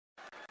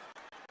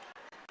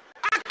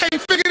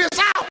can't figure this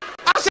out.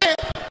 I said,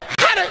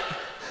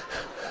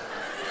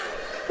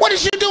 what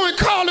is you doing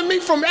calling me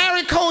from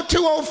area code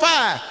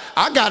 205?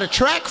 I got a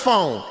track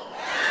phone.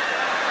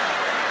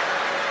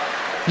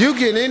 You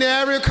get any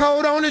area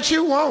code on it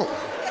you want.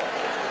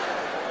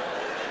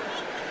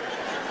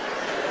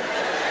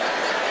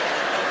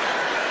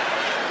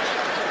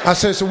 I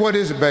said, so what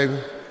is it, baby?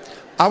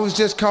 I was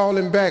just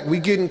calling back. We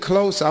getting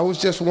close. I was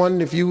just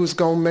wondering if you was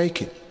gonna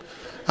make it.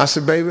 I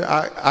said, baby,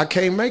 I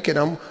can't make it.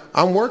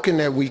 I'm working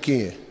that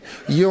weekend.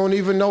 You don't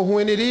even know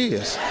when it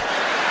is.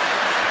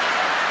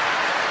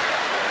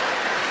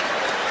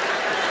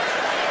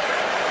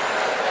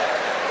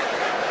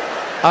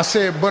 I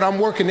said, but I'm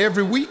working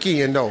every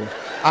weekend though.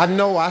 I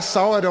know, I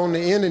saw it on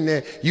the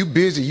internet. You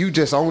busy, you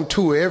just on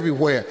tour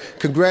everywhere.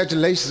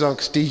 Congratulations,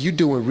 Uncle Steve, you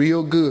doing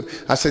real good.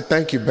 I said,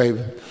 thank you,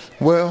 baby.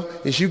 Well,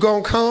 is you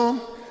gonna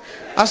come?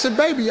 I said,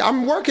 baby,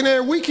 I'm working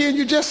every weekend.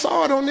 You just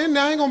saw it on the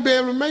internet. I ain't gonna be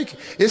able to make it.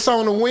 It's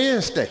on a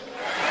Wednesday.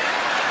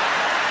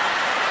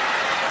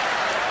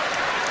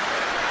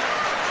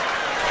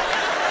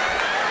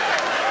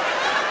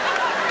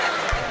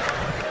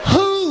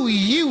 Who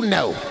you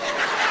know?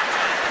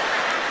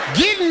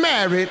 Getting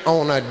married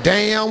on a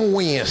damn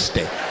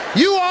Wednesday.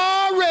 You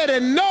already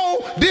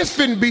know this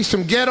finna be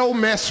some ghetto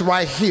mess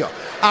right here.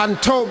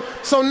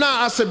 So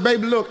now I said,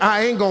 baby, look,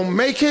 I ain't gonna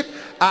make it.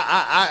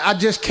 I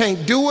just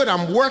can't do it.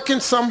 I'm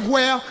working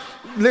somewhere.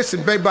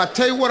 Listen, baby, I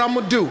tell you what I'm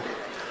gonna do.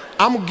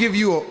 I'm gonna give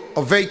you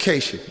a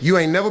vacation. You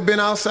ain't never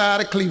been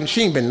outside of Cleveland.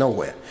 She ain't been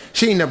nowhere.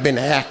 She ain't never been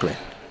to Akron.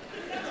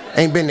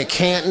 Ain't been to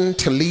Canton,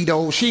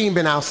 Toledo. She ain't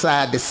been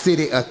outside the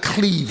city of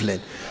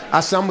Cleveland. I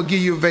said, I'm gonna give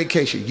you a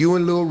vacation. You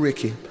and little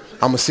Ricky.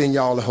 I'm gonna send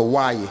y'all to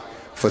Hawaii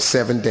for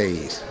 7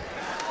 days.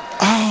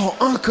 Oh,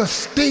 Uncle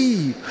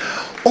Steve.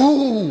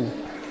 Oh,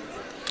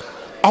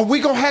 are we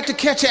gonna have to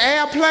catch an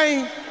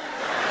airplane?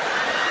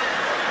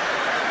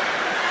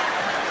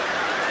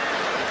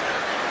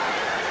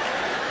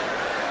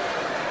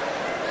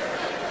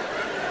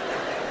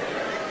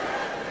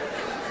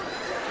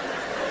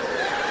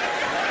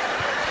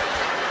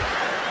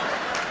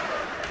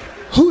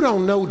 Who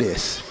don't know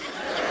this?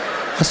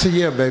 I said,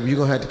 yeah, baby, you're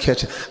gonna have to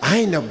catch it. I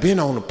ain't never been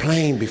on a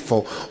plane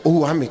before.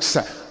 Oh, I'm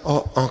excited.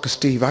 Oh, Uncle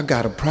Steve, I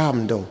got a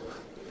problem though.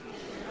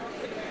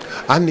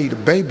 I need a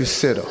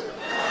babysitter.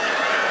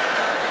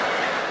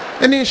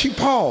 And then she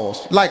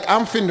paused, like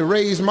I'm finna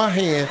raise my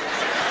hand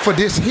for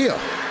this here.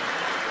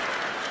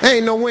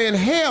 Ain't no way in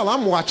hell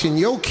I'm watching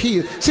your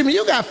kids. See, when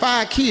you got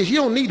 5 kids, you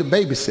don't need a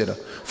babysitter.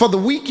 For the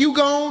week you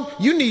gone,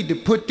 you need to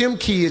put them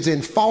kids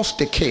in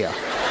foster care.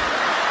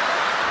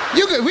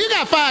 We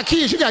got 5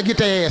 kids, you gotta get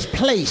their ass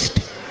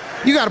placed.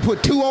 You gotta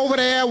put 2 over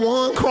there,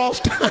 1 cross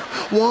down,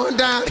 1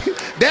 down.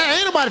 There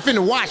ain't nobody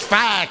finna watch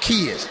 5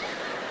 kids.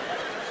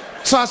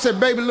 So I said,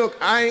 baby, look,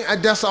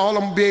 that's all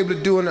I'm gonna be able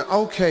to do. And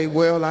okay,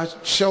 well, I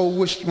sure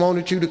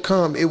wanted you to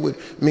come. It would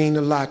mean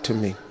a lot to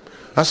me.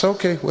 I said,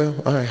 okay, well,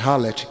 all right,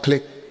 holler at you,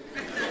 click.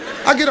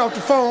 I get off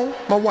the phone,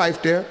 my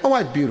wife there. My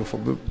wife beautiful,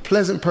 but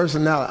pleasant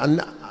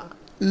personality. I've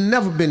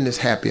never been this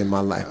happy in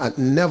my life. I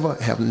never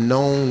have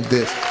known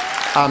this.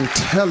 I'm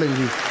telling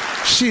you,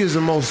 she is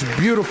the most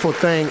beautiful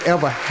thing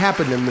ever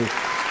happened to me.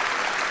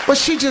 But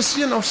she just,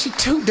 she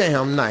too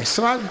damn nice.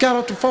 So I got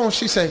off the phone,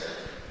 she said,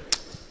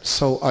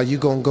 so are you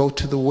gonna go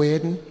to the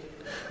wedding?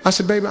 I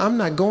said, baby, I'm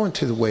not going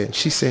to the wedding.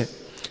 She said,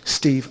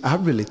 Steve, I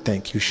really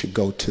think you should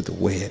go to the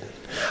wedding.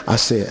 I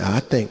said, I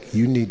think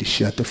you need to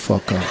shut the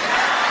fuck up.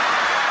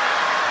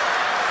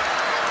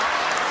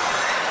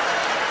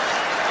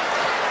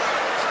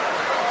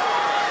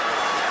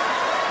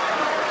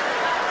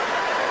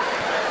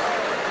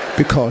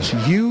 Because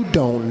you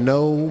don't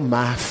know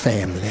my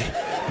family.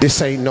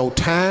 This ain't no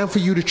time for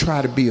you to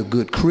try to be a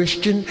good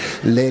Christian.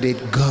 Let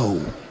it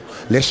go.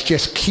 Let's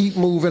just keep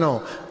moving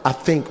on. I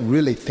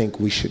really think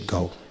we should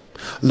go.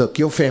 Look,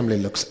 your family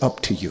looks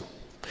up to you,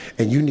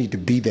 and you need to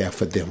be there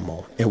for them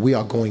more. And we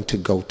are going to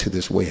go to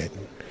this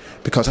wedding,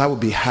 because I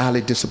would be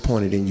highly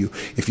disappointed in you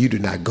if you do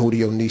not go to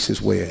your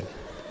niece's wedding.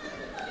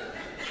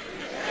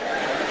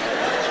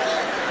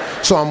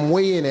 So I'm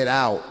weighing it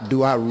out.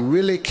 Do I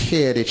really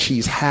care that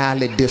she's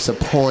highly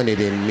disappointed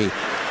in me?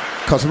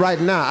 Because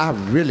right now, I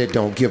really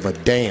don't give a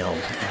damn.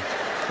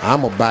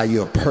 I'm going to buy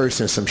you a purse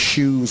and some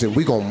shoes, and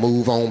we're going to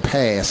move on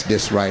past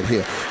this right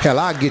here. Hell,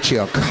 I'll get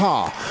you a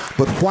car.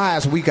 But why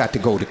is we got to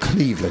go to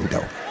Cleveland,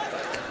 though?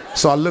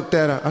 So I looked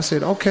at her. I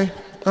said, okay,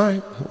 all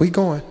right, we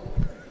going.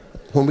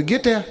 When we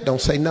get there, don't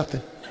say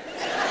nothing.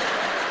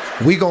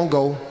 We going to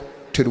go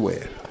to the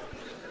wedding.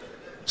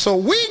 So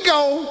we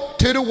go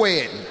to the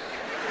wedding.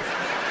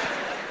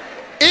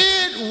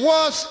 It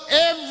was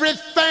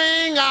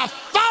everything I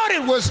thought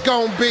it was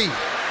gonna be.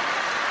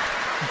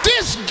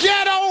 This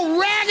ghetto,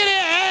 raggedy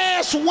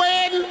ass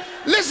wedding.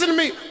 Listen to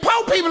me,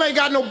 poor people ain't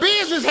got no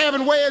business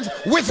having weddings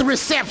with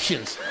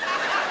receptions.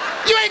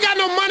 You ain't got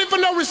no money for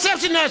no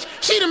reception. Now,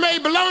 she done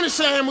made bologna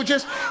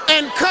sandwiches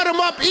and cut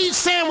them up, each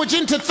sandwich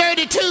into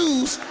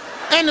 32s,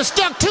 and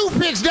stuck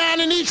toothpicks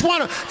down in each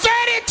one of them.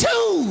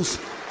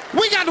 32s!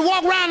 We got to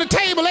walk around the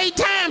table 8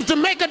 times to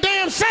make a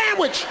damn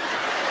sandwich.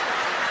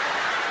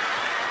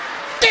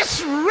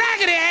 this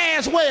raggedy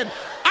ass wedding.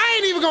 I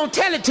ain't even gonna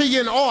tell it to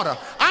you in order.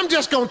 I'm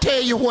just gonna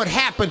tell you what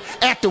happened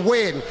at the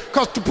wedding.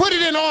 Because to put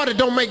it in order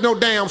don't make no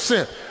damn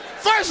sense.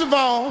 First of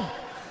all,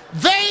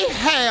 they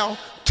have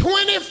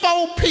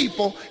 24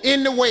 people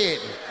in the wedding.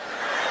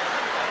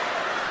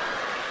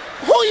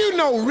 Who you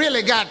know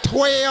really got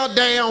 12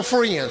 damn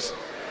friends?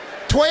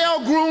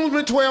 12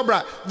 groomsmen, 12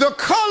 brides. The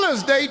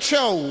colors they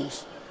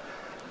chose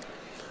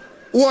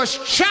was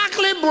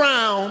chocolate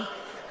brown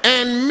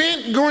and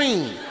mint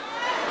green.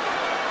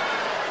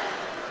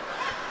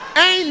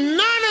 Ain't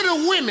none of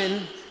the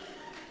women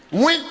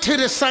went to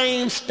the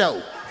same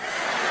store.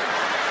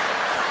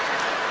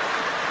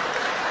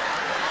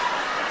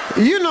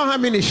 You know how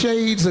many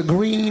shades of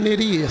green it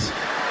is?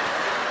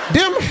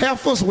 Them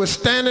heifers were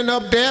standing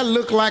up there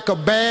look like a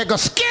bag of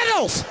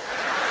Skittles.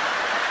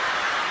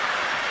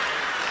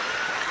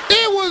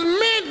 It was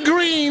mint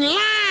green,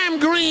 lime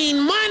green,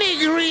 money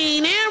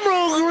green,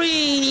 emerald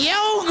green,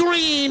 yo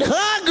green,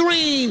 her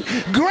green,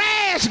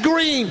 grass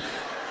green.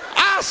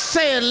 I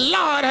said,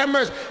 Lord have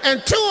mercy.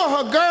 And 2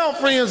 of her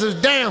girlfriends is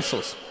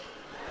dancers.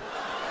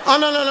 Oh,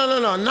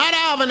 no. Not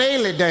Alvin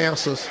Ailey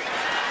dancers.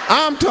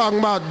 I'm talking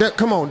about,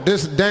 come on,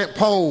 this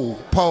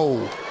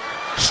pole.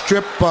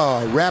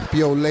 Stripper, wrap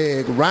your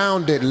leg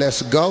round it,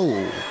 let's go.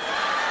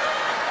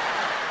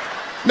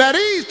 Now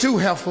these 2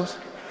 heifers,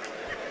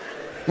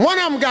 one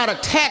of them got a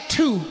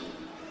tattoo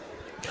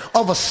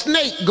of a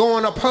snake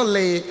going up her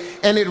leg,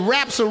 and it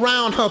wraps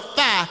around her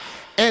thigh,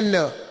 and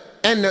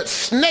the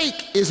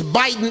snake is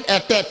biting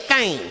at that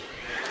thing.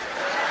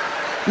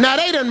 Now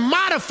they done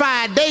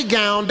modified their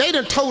gown. They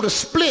done told a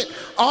split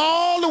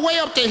all the way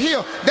up to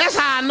here. That's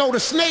how I know the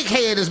snake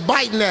head is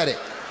biting at it.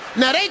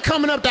 Now they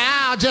coming up the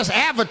aisle just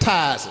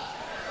advertising.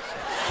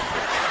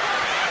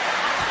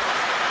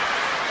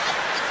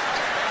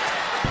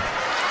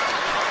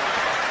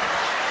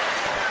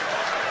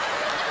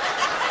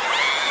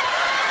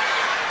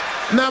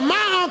 Now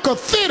my Uncle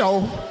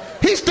Fido,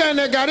 he standing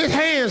there, got his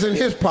hands in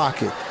his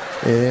pocket.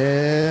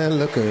 Yeah,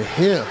 look at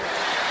him.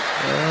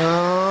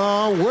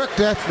 Oh, work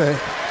that thing.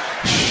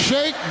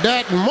 Shake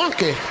that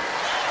monkey.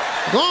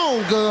 Go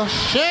on, girl.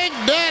 Shake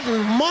that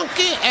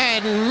monkey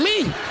at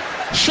me.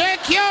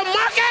 Shake your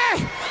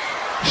monkey.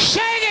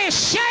 Shake it,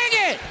 shake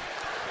it.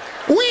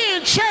 We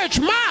in church.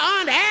 My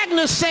Aunt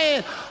Agnes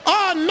said,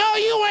 oh, no,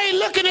 you ain't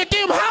looking at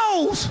them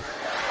hoes.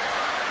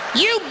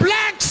 You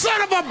black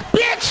son of a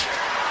bitch.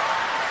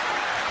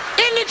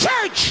 In the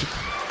church.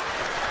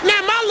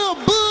 Now my little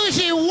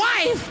bougie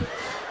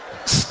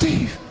wife,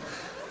 Steve,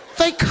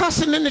 they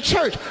cussing in the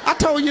church. I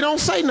told you don't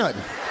say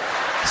nothing.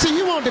 See,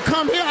 you wanted to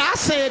come here. I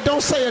said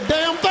don't say a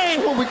damn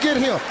thing when we get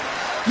here.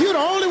 You're the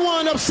only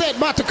one upset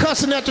about the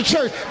cussing at the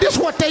church. This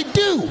is what they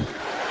do.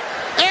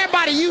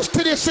 Everybody used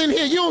to this in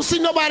here. You don't see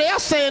nobody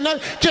else saying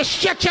nothing. Just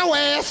shut your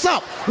ass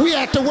up. We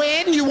at the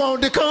wedding. You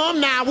wanted to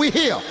come. Now we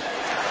here.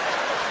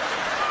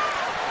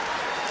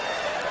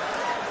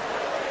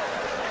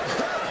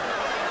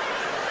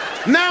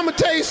 Now I'm going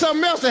to tell you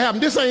something else that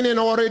happened. This ain't in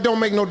order. It don't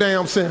make no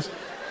damn sense.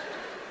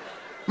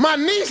 My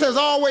niece has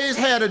always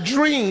had a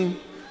dream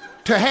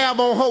to have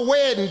on her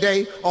wedding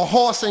day a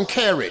horse and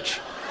carriage.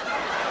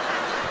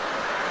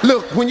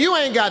 Look, when you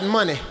ain't got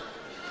money,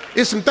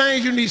 it's some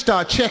things you need to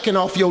start checking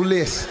off your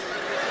list.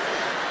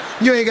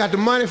 You ain't got the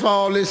money for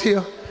all this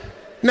here.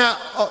 Now,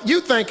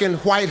 you thinking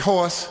white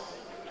horse,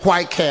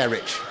 white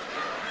carriage.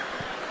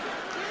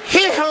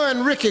 Here her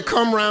and Ricky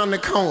come around the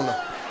corner.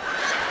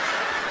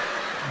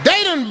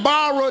 They done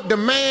borrowed the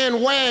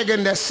man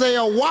wagon that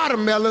sell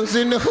watermelons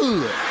in the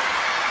hood.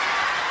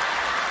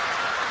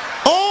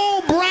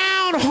 Old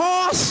brown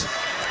horse,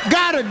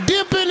 got a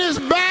dip in his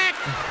back,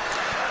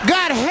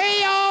 got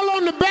hay all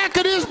on the back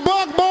of this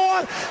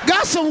buckboard,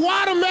 got some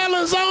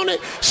watermelons on it.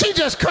 She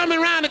just coming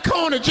around the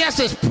corner just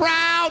as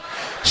proud.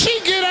 She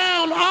get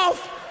on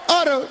off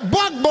of the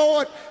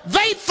buckboard.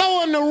 They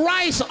throwing the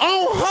rice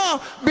on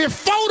her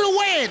before the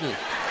wedding.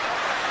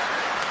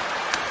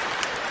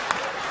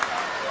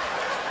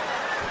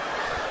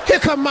 Here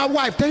come my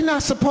wife. They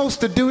not supposed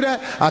to do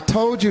that. I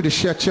told you to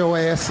shut your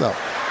ass up.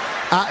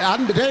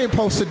 They ain't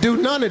supposed to do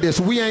none of this.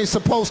 We ain't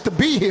supposed to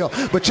be here.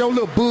 But your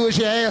little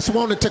bougie ass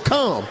wanted to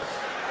come.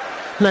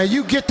 Now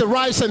you get the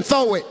rice and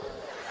throw it.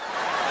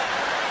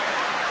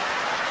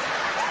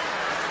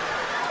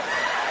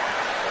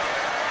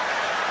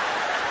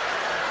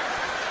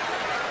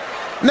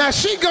 Now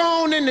she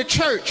gone in the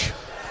church.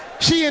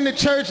 She in the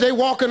church, they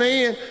walking her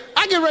in.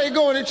 I get ready to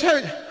go in the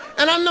church,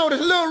 and I notice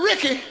little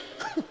Ricky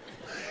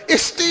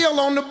is still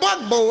on the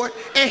buckboard,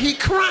 and he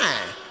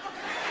crying.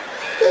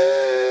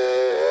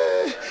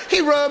 He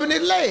rubbing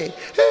his leg.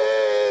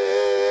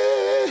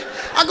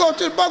 I go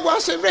to the buckboard, I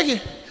said, Ricky,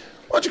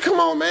 why don't you come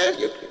on, man?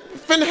 You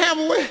finna have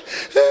a way.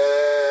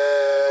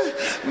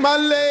 My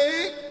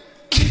leg.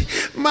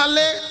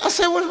 I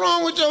said, what's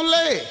wrong with your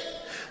leg?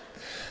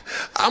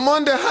 I'm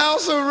under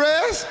house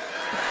arrest.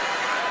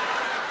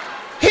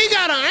 He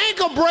got an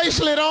ankle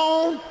bracelet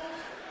on,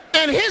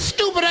 and his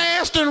stupid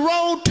ass done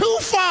rolled too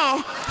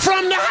far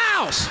from the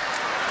house.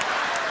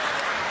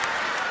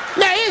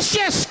 Now it's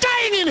just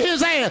staying in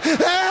his ass.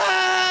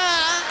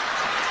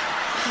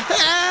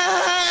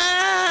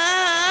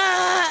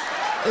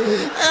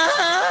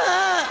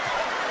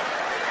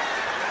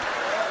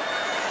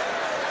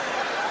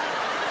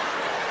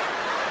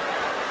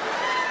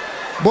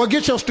 Boy,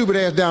 get your stupid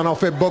ass down off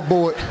that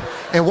buckboard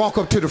and walk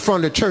up to the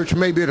front of the church.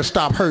 Maybe it'll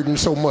stop hurting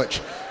so much.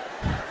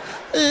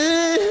 We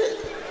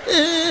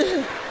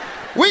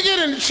get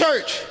in the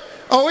church.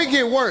 Oh, it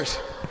get worse.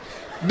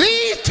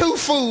 These two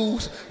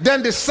fools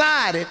done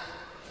decided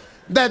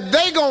that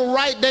they gonna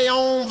write their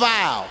own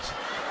vows.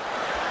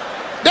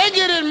 They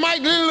get in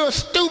Mike, little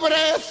stupid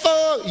ass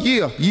thug.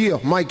 Yeah,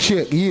 Mike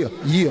check. Yeah.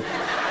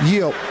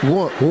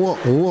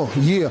 1,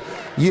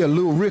 yeah,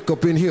 little Rick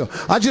up in here.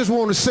 I just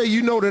want to say,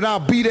 you know, that I'll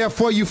be there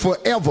for you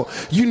forever.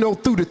 You know,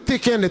 through the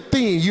thick and the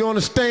thin. You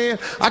understand?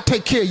 I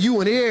take care of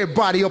you and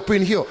everybody up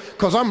in here,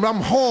 because I'm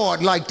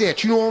hard like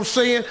that. You know what I'm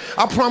saying?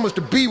 I promise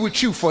to be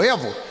with you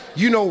forever.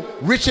 You know,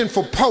 rich and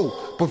for poor.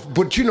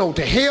 But you know,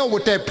 to hell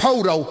with that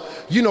po though.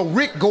 You know,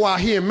 Rick go out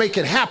here and make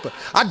it happen.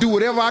 I do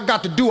whatever I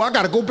got to do. I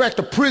got to go back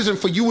to prison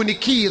for you and the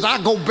kids.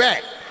 I go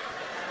back.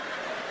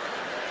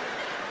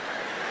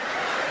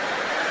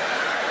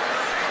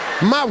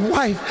 My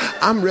wife,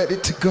 I'm ready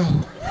to go.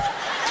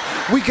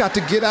 We got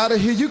to get out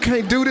of here. You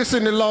can't do this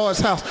in the Lord's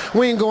house.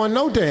 We ain't going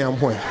no damn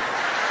where.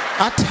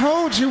 I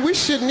told you we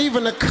shouldn't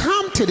even have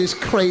come to this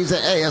crazy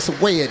ass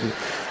wedding.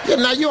 Yeah,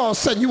 now you all of a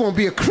sudden you won't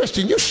be a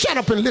Christian. You shut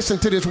up and listen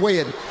to this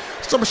wedding.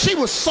 So she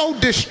was so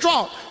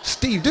distraught.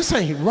 Steve, this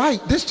ain't right.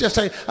 This just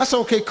ain't. I said,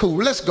 okay, cool,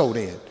 let's go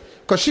then.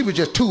 Because she was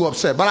just too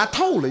upset. But I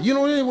told her, you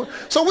know.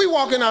 So we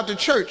walking out the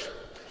church.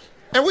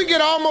 And we get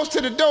almost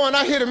to the door and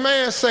I hear the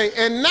man say,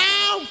 and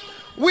now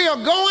we are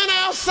going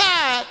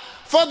outside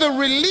for the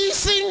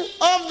releasing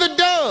of the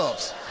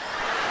doves.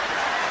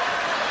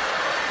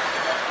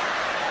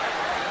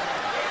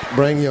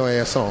 Bring your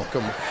ass on,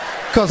 come on.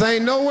 Because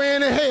ain't nowhere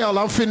in the hell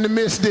I'm finna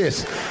miss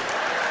this.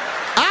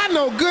 I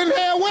know good and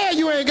hell well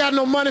you ain't got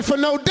no money for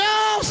no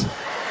doves.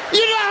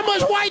 You know how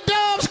much white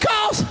doves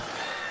cost?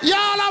 Y'all,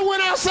 I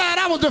went outside.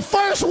 I was the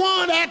first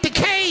one at the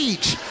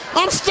cage.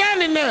 I'm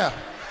standing there.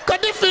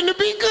 Because they finna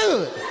be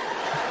good.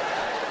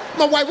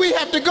 My wife, we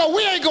have to go.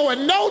 We ain't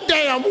going no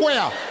damn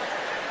well.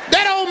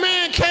 That old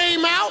man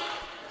came out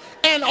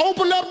and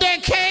opened up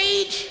that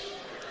cage.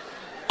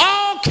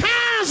 All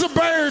kinds of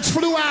birds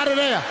flew out of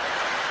there.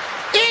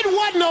 It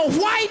wasn't a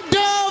white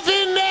dove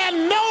in there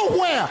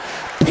nowhere.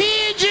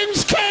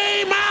 Pigeons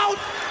came out.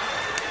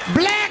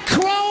 Black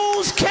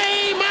crows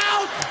came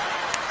out.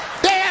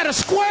 They had a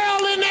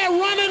squirrel in there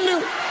running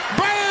the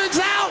birds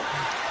out.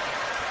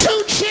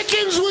 2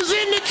 chickens was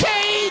in the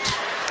cage.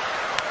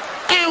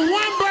 And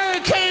 1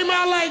 bird came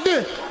out like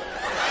this.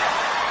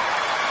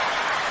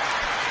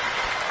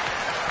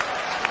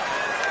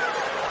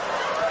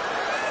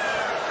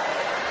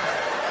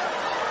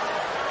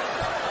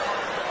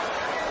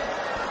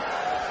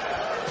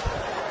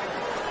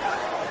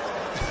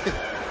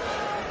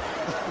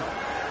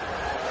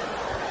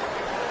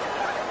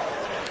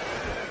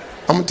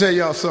 I'm gonna tell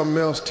y'all something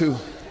else too.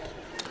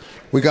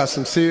 We got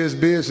some serious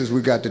business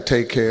we got to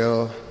take care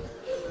of.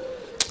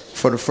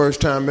 For the first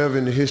time ever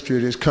in the history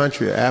of this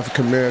country, an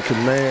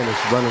African-American man is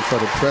running for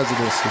the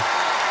presidency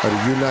of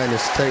the United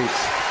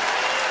States.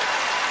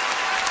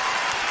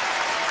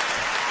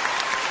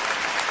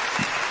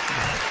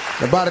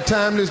 Now, by the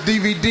time this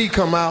DVD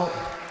come out,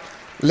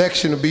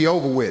 election will be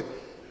over with.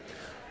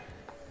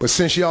 But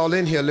since y'all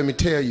in here, let me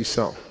tell you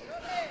something.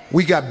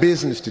 We got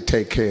business to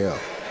take care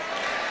of.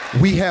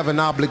 We have an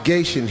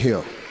obligation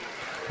here.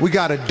 We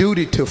got a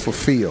duty to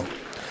fulfill.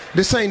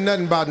 This ain't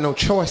nothing about no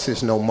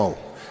choices no more.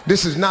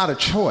 This is not a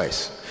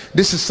choice.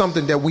 This is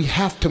something that we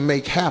have to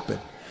make happen.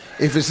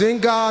 If it's in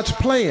God's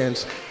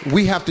plans,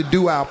 we have to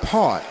do our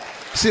part.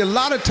 See, a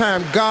lot of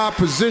times God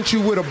presents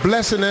you with a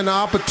blessing and an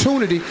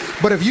opportunity,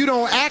 but if you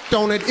don't act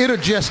on it, it'll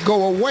just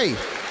go away.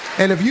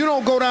 And if you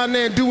don't go down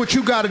there and do what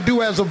you got to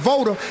do as a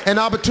voter, an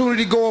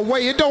opportunity go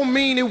away, it don't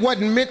mean it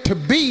wasn't meant to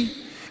be.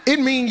 It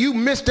means you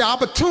missed the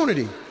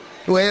opportunity.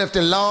 Well, if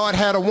the Lord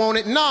had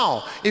wanted,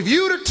 no. If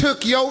you'd have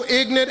took your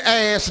ignorant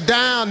ass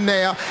down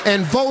there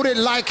and voted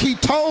like he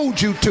told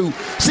you to.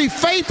 See,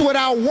 faith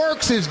without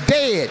works is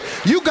dead.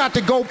 You got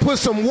to go put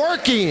some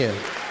work in.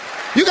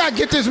 You got to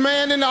get this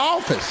man in the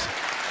office.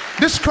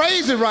 This is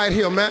crazy right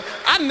here, man.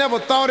 I never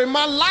thought in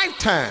my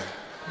lifetime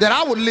that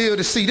I would live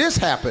to see this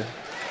happen.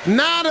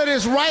 Now that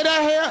it's right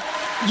out here,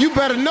 you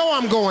better know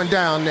I'm going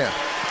down there.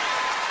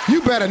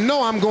 You better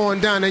know I'm going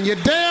down there. And you're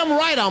damn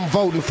right I'm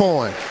voting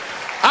for him.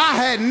 I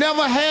had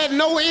never had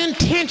no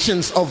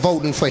intentions of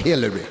voting for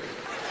Hillary.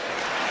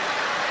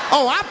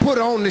 Oh, I put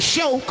her on the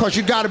show because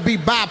you got to be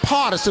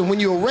bipartisan when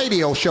you're a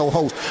radio show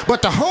host.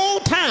 But the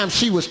whole time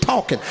she was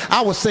talking,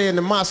 I was saying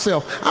to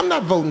myself, I'm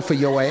not voting for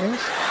your ass.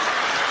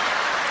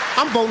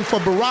 I'm voting for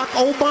Barack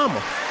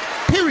Obama,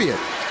 period.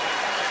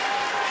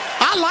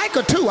 I like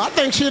her too. I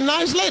think she's a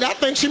nice lady. I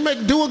think she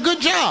do a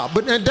good job.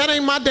 But that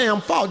ain't my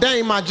damn fault. That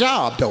ain't my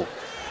job, though.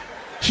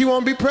 She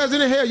won't be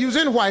president. Hell, you was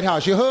in the White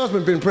House. Your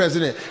husband been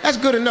president. That's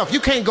good enough. You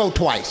can't go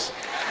twice.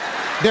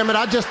 Damn it,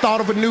 I just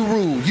thought of a new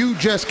rule. You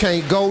just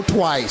can't go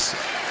twice.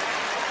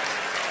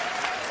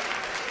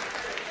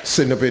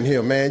 Sitting up in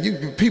here,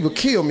 man. People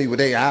kill me with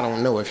I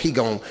don't know if he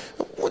gon'...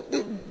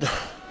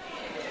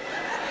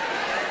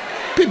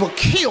 People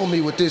kill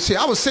me with this here.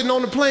 I was sitting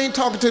on the plane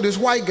talking to this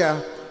white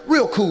guy.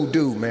 Real cool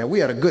dude, man. We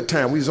had a good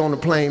time. We was on the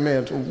plane,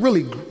 man.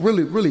 Really,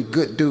 really, really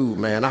good dude,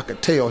 man. I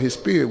could tell his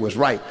spirit was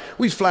right.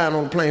 We was flying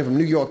on the plane from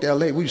New York to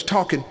L.A. We was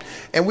talking,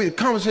 and the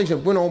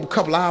conversation went on a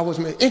couple of hours,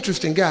 man.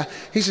 Interesting guy.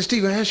 He said,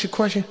 Steve, I ask you a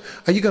question.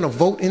 Are you going to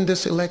vote in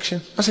this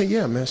election? I said,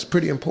 yeah, man. It's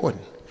pretty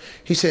important.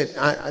 He said,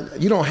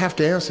 you don't have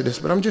to answer this,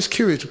 but I'm just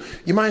curious.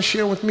 You mind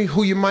sharing with me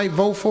who you might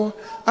vote for?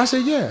 I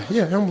said, yeah,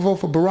 I'm going to vote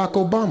for Barack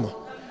Obama.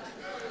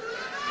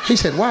 He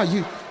said, wow,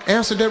 you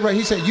answered that right.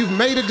 He said, you've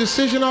made a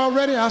decision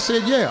already? I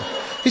said, yeah.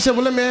 He said,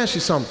 well, let me ask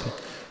you something.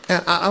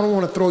 And I don't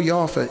want to throw you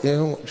off.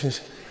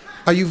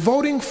 Are you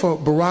voting for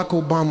Barack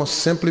Obama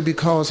simply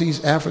because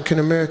he's African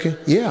American?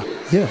 Yeah.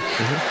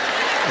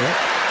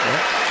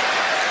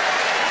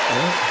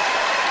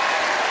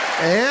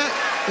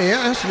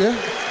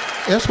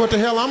 That's what the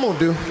hell I'm going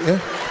to do.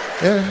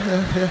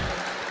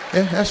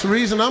 Yeah, that's the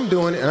reason I'm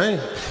doing it.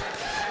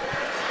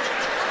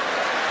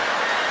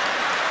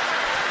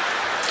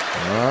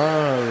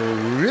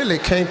 I really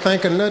can't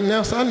think of nothing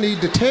else I need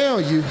to tell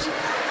you.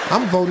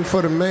 I'm voting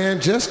for the man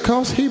just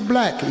cause he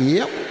black.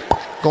 Yep.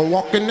 Gonna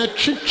walk in that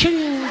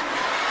ching-ching.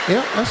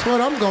 Yep, that's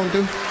what I'm gonna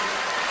do.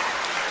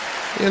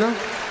 You know?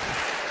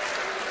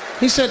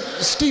 He said,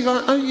 Steve,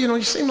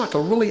 you seem like a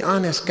really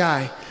honest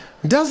guy.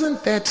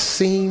 Doesn't that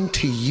seem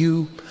to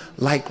you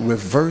like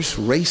reverse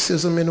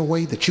racism in a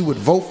way, that you would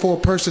vote for a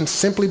person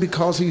simply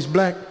because he's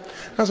black?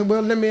 I said,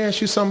 well, let me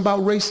ask you something about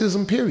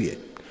racism, period.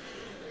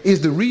 Is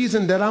the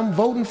reason that I'm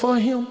voting for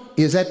him,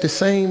 is that the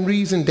same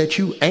reason that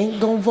you ain't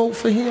gonna vote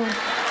for him?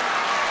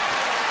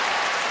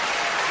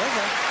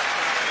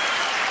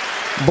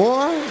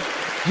 Boy,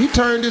 he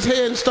turned his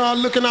head and started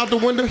looking out the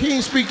window. He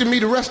didn't speak to me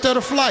the rest of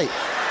the flight.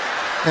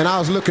 And I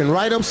was looking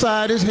right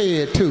upside his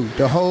head too,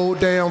 the whole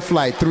damn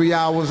flight. 3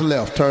 hours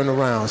left. Turn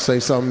around, say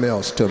something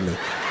else to me.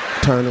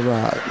 Turn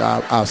around.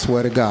 I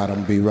swear to God, I'm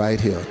gonna be right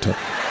here.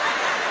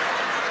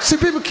 See,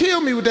 people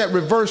kill me with that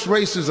reverse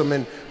racism,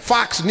 and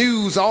Fox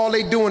News, all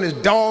they doing is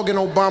dogging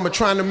Obama,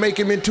 trying to make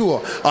him into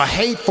a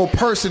hateful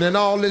person and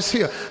all this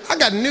here. I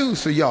got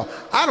news for y'all.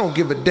 I don't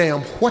give a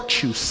damn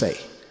what you say.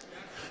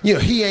 You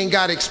know, he ain't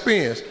got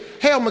experience.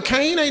 Hell,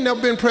 McCain ain't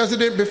never been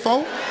president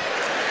before.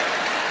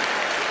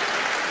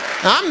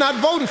 Now, I'm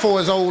not voting for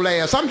his old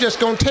ass. I'm just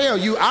gonna tell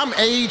you, I'm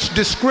age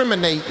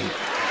discriminating.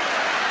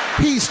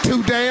 He's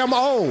too damn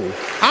old.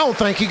 I don't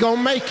think he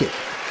gonna make it.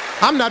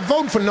 I'm not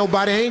voting for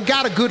nobody. I ain't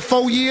got a good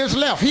 4 years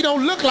left. He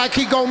don't look like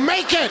he gonna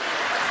make it.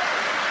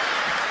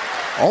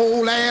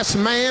 Old ass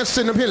man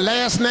sitting up here,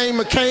 last name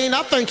McCain.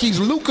 I think he's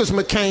Lucas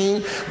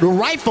McCain, the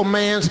rifle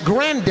man's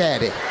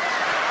granddaddy.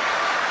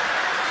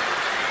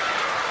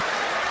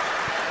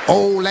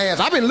 Old ass.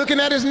 I've been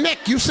looking at his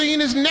neck. You seen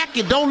his neck?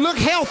 It don't look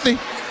healthy.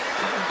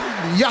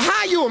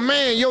 How you a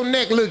man, your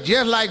neck look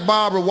just like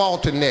Barbara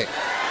Walters' neck.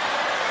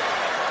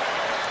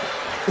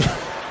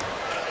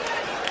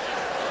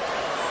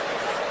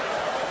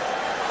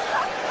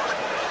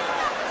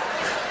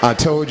 I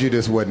told you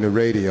this wasn't a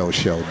radio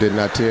show, didn't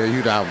I tell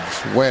you? I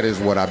swear this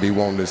is what I be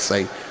wanting to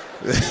say,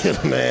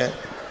 man.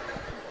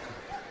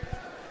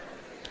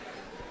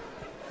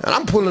 And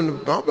I'm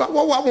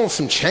I want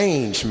some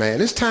change, man.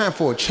 It's time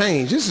for a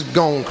change. This is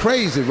going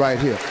crazy right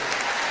here.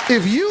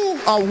 If you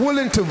are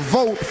willing to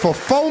vote for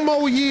 4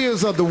 more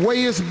years of the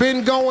way it's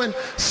been going,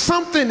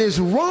 something is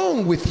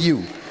wrong with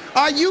you.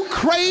 Are you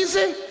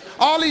crazy?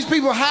 All these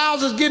people's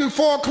houses getting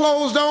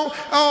foreclosed on.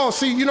 Oh,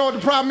 see, you know what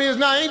the problem is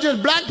now? It ain't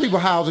just black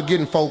people's houses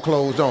getting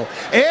foreclosed on.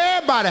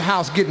 Everybody's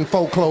house getting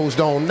foreclosed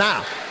on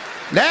now.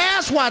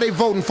 That's why they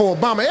voting for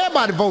Obama.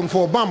 Everybody voting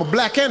for Obama,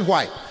 black and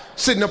white.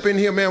 Sitting up in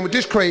here, man, with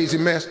this crazy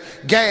mess.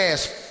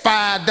 Gas,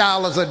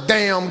 $5 a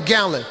damn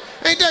gallon.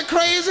 Ain't that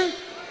crazy?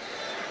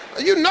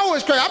 You know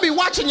it's crazy. I be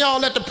watching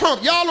y'all at the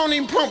pump. Y'all don't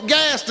even pump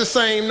gas the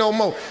same no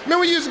more.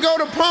 Remember we used to go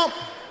to pump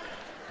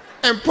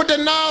and put the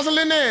nozzle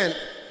in there and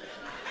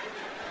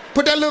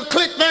put that little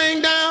click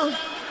thing down,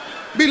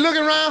 be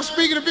looking around,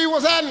 speaking to people,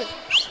 what's happening?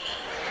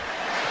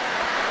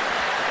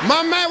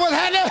 My man, what's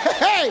happening?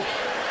 Hey,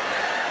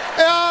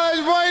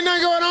 boy, ain't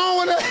nothing going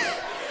on with it.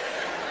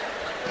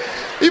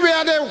 You be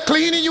out there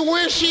cleaning your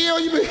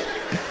windshield, you be...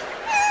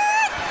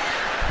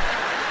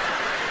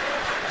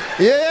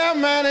 Yeah,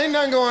 man, ain't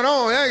nothing going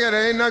on.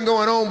 Ain't nothing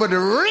going on but the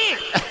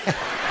rent.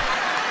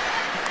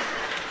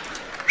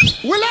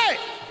 Willie,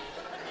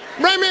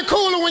 bring me a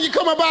cooler when you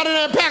come up out of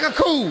that pack of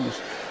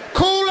cools.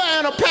 Cooler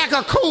and a pack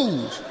of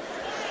cools.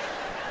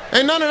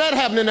 Ain't none of that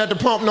happening at the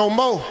pump no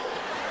more.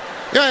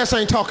 Your ass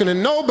ain't talking to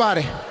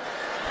nobody.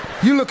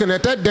 You looking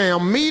at that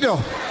damn meter.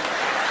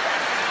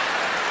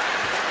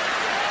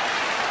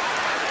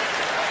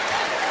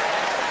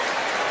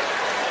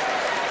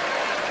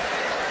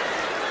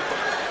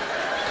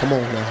 Come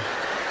on now.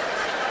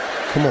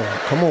 Come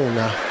on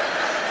now.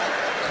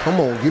 Come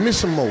on, give me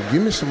some more,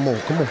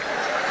 come on.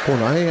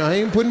 Come on, I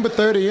ain't putting but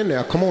 30 in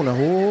there. Come on now,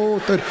 oh,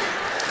 30.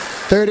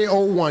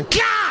 3001.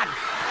 God!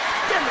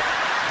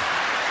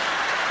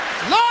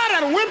 Lord, I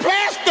done went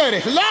past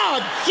 30.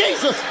 Lord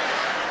Jesus.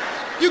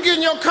 You get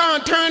in your car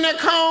and turn that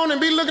cone and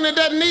be looking at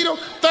that needle,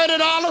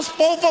 $30,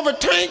 fourth of a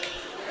tank.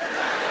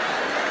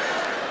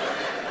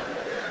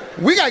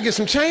 We got to get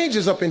some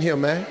changes up in here,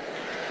 man.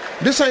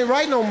 This ain't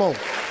right no more.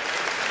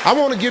 I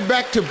want to get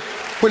back to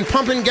when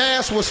pumping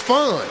gas was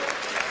fun.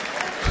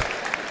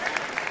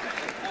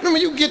 Remember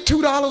you get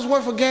 $2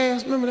 worth of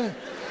gas? Remember that?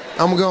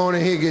 I'm going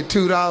in here and get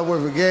 $2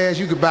 worth of gas.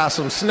 You could buy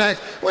some snacks.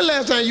 When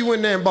last time you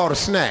went there and bought a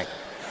snack?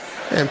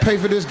 And pay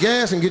for this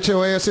gas and get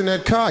your ass in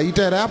that car. Eat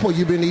that apple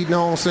you've been eating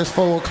on since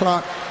 4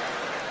 o'clock.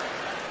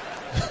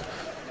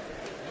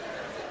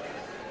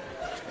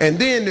 And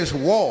then this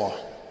war.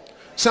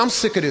 So I'm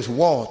sick of this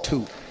war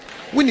too.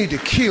 We need to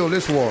kill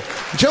this war.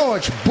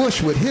 George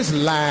Bush with his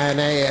lying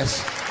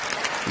ass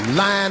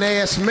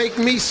make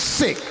me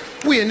sick.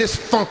 We in this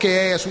funky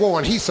ass war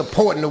and he's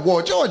supporting the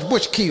war. George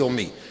Bush killed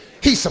me.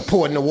 He's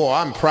supporting the war.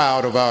 I'm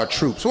proud of our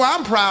troops. Well,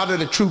 I'm proud of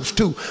the troops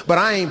too, but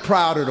I ain't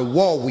proud of the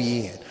war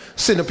we in.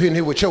 Sitting up in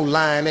here with your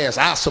lying ass,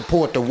 I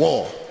support the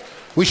war.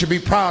 We should be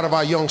proud of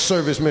our young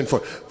servicemen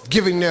for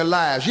giving their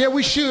lives. Yeah,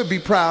 we should be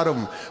proud of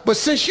them. But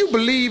since you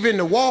believe in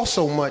the war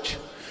so much,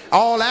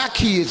 all our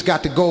kids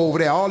got to go over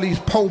there. All these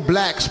poor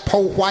blacks,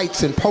 poor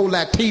whites, and poor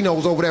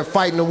Latinos over there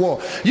fighting the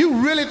war.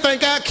 You really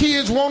think our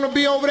kids want to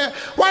be over there?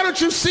 Why don't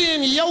you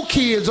send your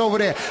kids over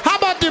there? How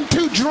about them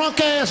 2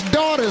 drunk-ass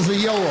daughters of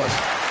yours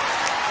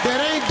that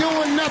ain't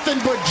doing nothing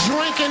but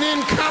drinking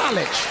in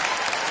college?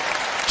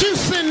 You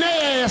send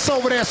their ass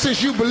over there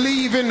since you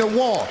believe in the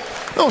war.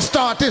 Don't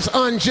start this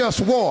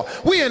unjust war.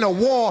 We in a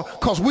war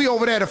because we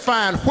over there to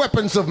find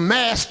weapons of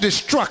mass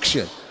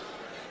destruction.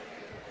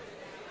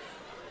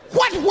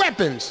 What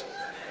weapons?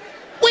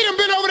 We done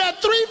been over there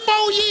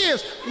 3-4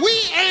 years. We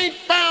ain't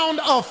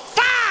found a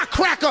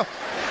firecracker.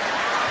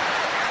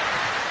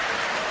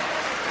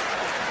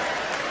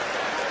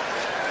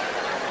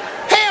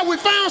 Hell, we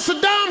found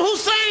Saddam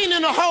Hussein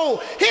in a hole.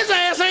 His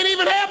ass ain't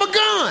even have a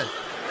gun.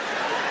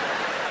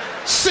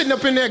 Sitting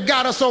up in there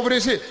got us over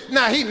this here.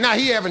 Now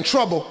he having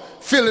trouble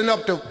filling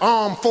up the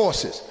armed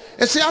forces.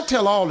 And see, I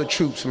tell all the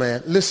troops,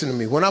 man, listen to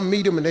me. When I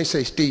meet them and they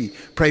say,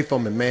 Steve, pray for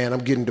me, man. I'm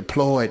getting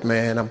deployed,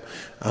 man.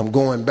 I'm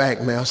going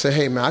back, man. I say,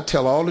 hey, man, I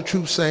tell all the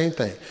troops the same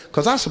thing.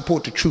 Because I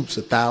support the troops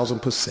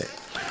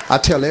 1,000%. I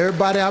tell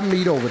everybody I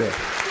meet over there,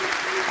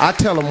 I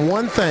tell them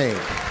one thing.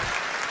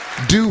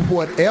 Do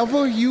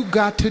whatever you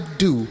got to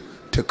do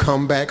to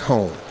come back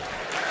home.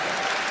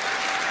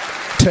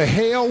 To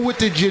hell with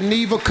the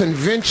Geneva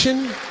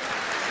Convention.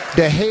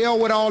 To hell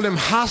with all them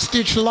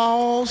hostage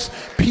laws.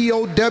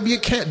 POW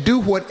can't do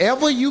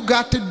whatever you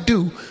got to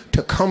do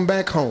to come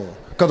back home.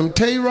 Because I'm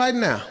tell you right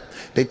now,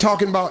 they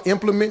talking about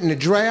implementing the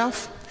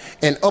draft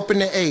and upping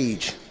the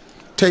age.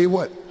 Tell you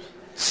what,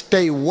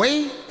 stay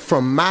away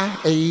from my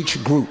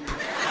age group.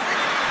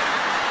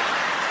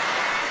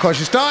 Because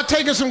you start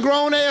taking some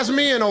grown-ass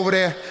men over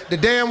there, the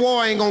damn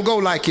war ain't going to go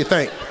like you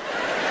think.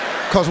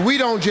 Because we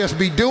don't just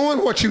be doing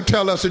what you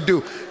tell us to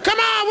do. Come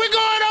on, we're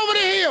going over the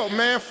hill.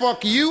 Man,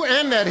 fuck you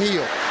and that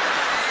hill.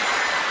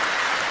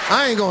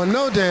 I ain't going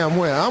no damn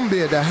where. I'm going to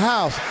be at the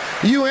house.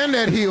 You and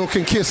that hill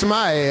can kiss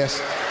my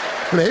ass.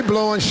 They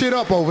blowing shit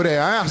up over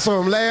there. I saw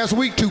them last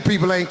week, 2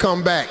 people ain't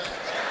come back.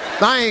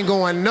 I ain't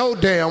going no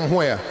damn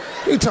where.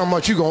 You talking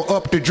about you going to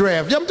up the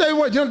draft. I'm telling you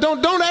what,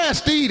 don't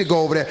ask Steve to go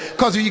over there.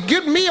 Because if you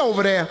get me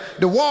over there,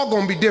 the war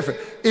going to be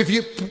different. If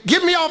you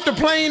get me off the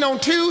plane on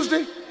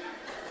Tuesday,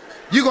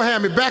 you're going to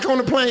have me back on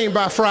the plane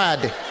by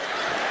Friday.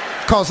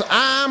 Because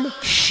I'm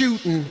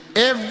shooting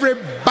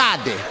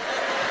everybody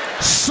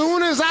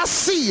soon as I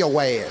see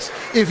your ass.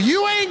 If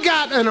you ain't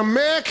got an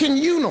American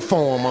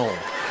uniform on,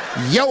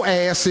 your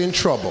ass in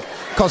trouble.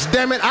 Because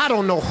damn it, I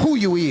don't know who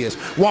you is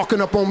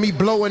walking up on me,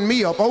 blowing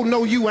me up. Oh,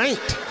 no, you ain't.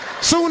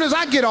 Soon as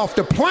I get off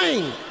the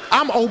plane,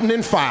 I'm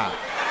opening fire.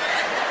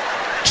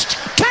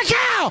 Cow,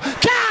 cow,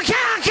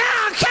 cow,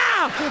 cow,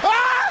 cow.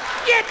 Oh,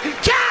 yeah,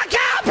 cow,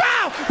 cow,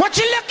 pow. What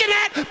you looking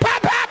at?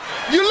 Pop, pop.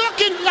 You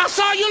looking? I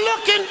saw you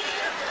looking.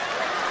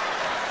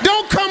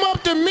 Don't come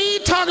up to me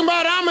talking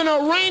about I'm an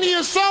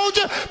Iranian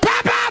soldier.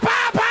 Pow, pow,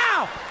 pow,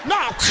 pow.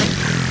 No.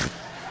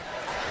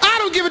 I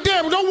don't give a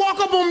damn. Don't walk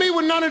up on me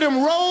with none of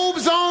them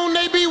robes on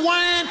they be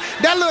wearing,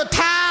 that little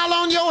towel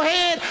on your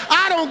head.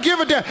 I don't give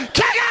a damn.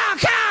 Cow,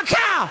 cow,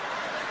 cow.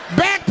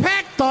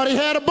 Backpack, thought he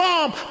had a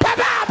bomb. Pow,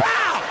 pow,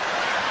 pow.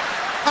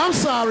 I'm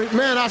sorry,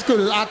 man, I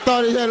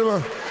thought he had a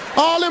bomb.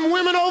 All them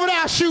women over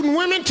there shooting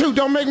women too.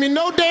 Don't make me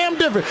no damn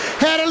different.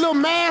 Had a little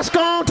mask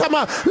on, talking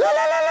about la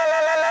la la la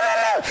la la la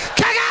la.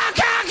 Cow,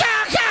 cow,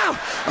 cow, cow.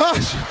 Oh,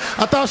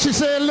 I thought she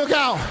said look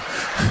out.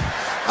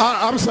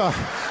 I'm sorry.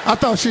 I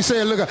thought she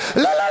said look out.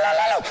 La la la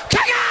la la.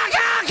 Cow,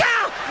 cow,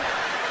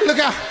 cow. Look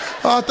out.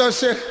 Oh, I thought she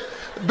said,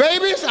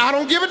 babies, I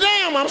don't give a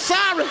damn. I'm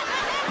sorry.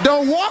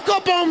 Don't walk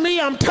up on me.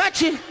 I'm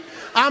touchy.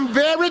 I'm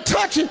very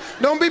touchy.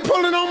 Don't be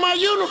pulling on my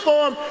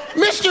uniform.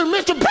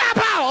 Mr. Pow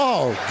Pow.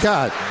 Oh,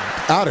 God.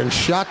 I done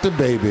shot the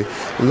baby.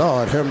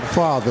 Lord, Heavenly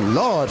Father,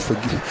 Lord,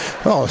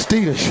 forgive. Oh,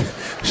 Steve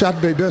shot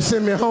the baby. They'll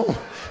send me home.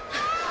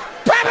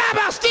 Pow Pow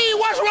Pow, Steve,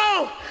 what's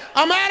wrong?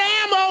 I'm out of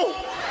ammo.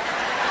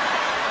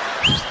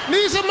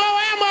 Need some more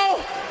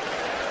ammo?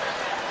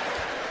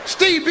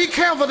 Steve, be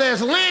careful.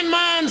 There's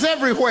landmines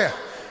everywhere.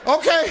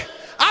 Okay?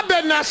 I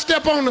better not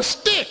step on a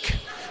stick.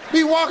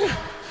 Be walking.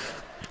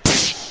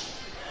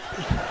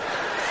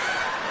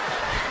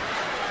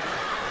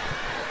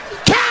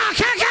 Cow,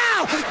 cow,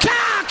 cow,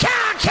 cow,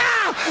 cow,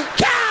 cow,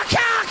 cow,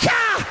 cow,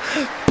 cow,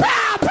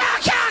 pow, pow,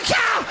 cow,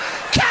 cow,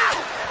 cow.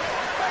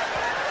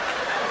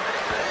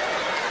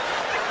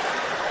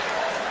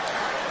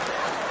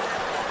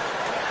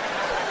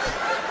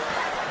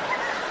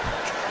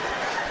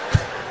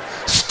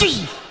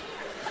 Steve,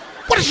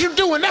 what is you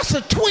doing? That's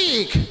a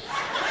twig.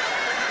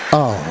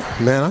 Oh,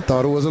 man, I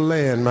thought it was a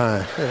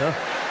landmine. Yeah.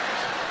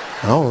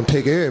 I don't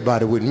take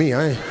everybody with me.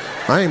 I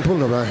ain't pulling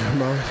nobody.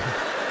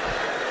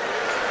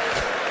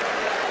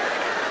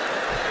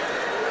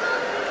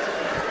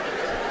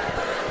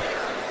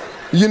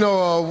 You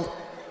know,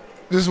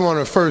 this is one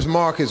of the first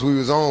markets we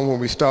was on when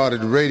we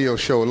started the radio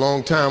show a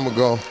long time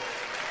ago.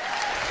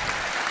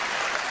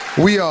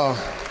 We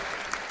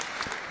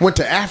went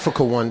to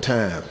Africa one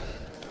time.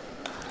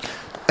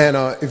 And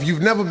if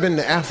you've never been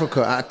to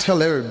Africa, I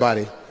tell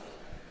everybody,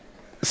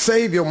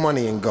 save your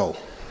money and go.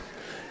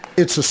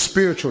 It's a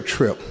spiritual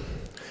trip.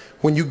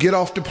 When you get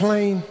off the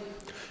plane,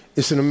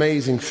 it's an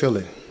amazing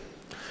feeling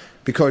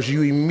because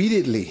you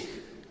immediately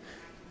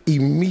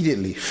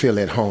feel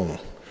at home.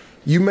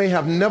 You may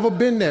have never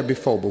been there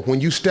before, but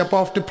when you step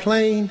off the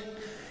plane,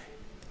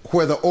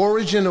 where the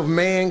origin of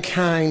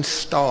mankind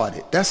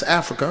started, that's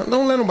Africa.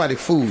 Don't let nobody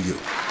fool you.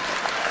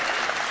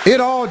 It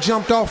all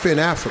jumped off in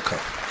Africa.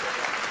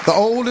 The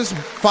oldest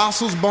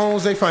fossils,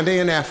 bones they find,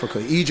 they're in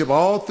Africa, Egypt,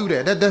 all through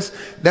there.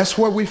 That's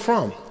where we're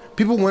from.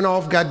 People went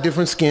off, got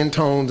different skin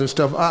tones and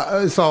stuff.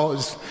 It's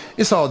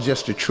all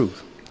just the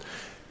truth.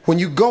 When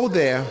you go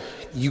there,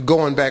 you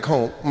going back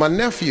home. My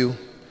nephew,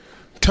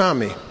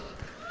 Tommy,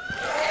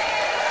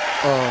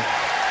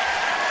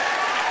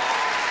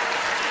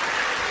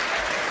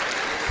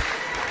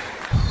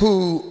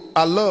 who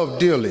I love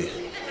dearly,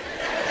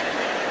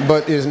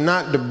 but is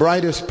not the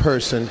brightest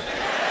person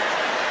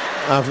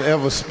I've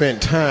ever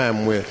spent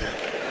time with.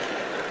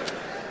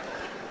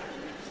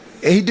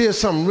 He did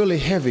something really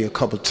heavy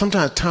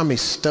sometimes Tommy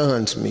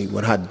stuns me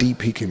with how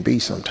deep he can be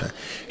sometimes.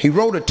 He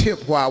wrote a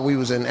tip while we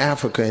was in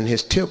Africa, and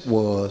his tip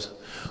was,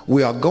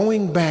 we are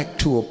going back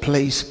to a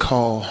place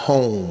called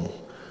home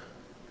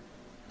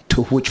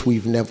to which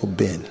we've never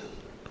been.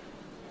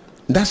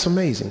 That's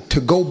amazing.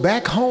 To go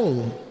back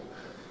home,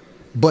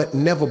 but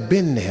never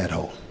been there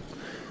though.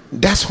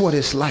 That's what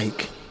it's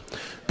like.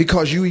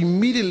 Because you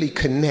immediately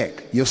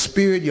connect your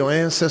spirit, your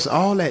ancestors,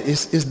 all that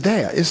is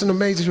there. It's an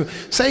amazing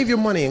truth. Save your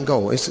money and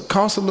go. It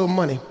costs a little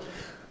money.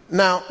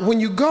 Now,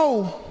 when you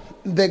go,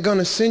 they're going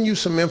to send you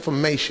some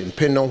information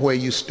depending on where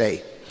you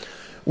stay.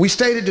 We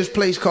stayed at this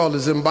place called the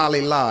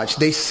Zimbali Lodge.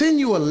 They send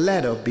you a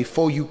letter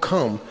before you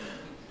come.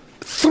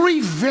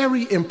 3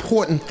 very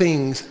important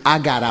things I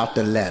got out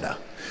the letter.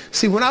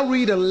 See, when I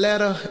read a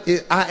letter,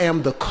 I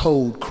am the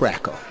code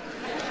cracker.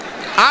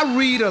 I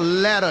read a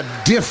letter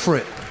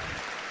different.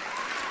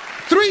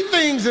 3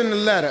 things in the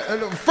letter.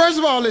 First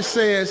of all, it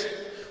says,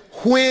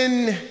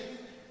 when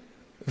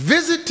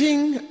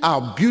visiting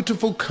our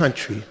beautiful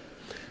country,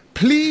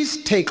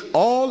 please take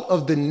all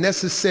of the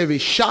necessary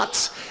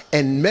shots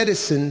and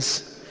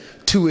medicines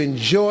to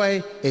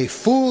enjoy a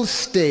full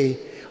stay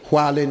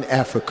while in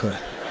Africa.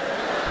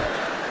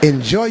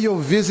 Enjoy your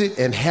visit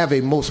and have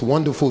a most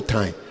wonderful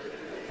time.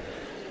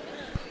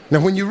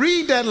 Now, when you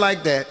read that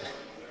like that,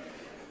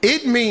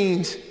 it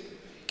means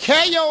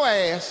carry your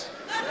ass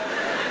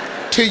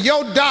to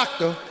your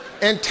doctor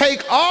and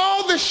take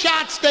all the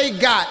shots they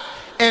got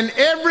and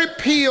every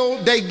pill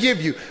they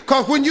give you.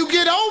 Because when you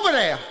get over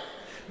there,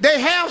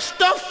 they have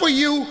stuff for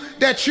you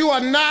that you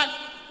are not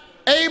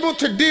able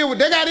to deal with.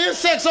 They got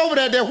insects over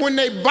there that when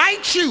they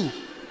bite you,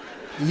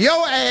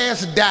 your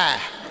ass die.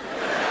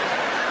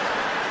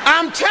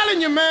 I'm telling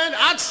you, man,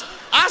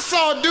 I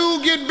saw a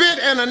dude get bit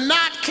and a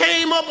knot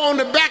came up on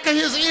the back of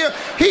his ear.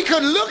 He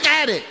could look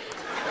at it.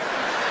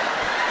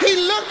 He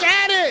looked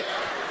at it.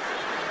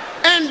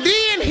 And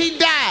then he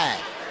died.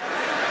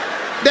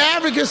 The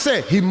African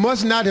said, he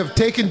must not have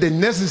taken the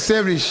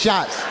necessary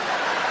shots.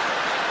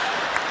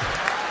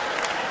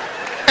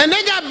 And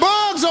they got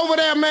bugs over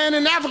there, man,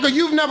 in Africa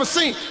you've never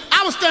seen.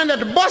 I was standing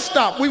at the bus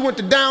stop. We went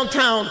to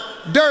downtown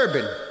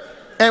Durban.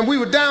 And we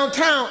were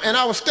downtown, and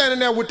I was standing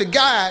there with the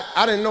guide.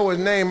 I didn't know his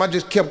name. I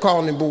just kept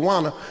calling him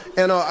Buwana.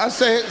 And I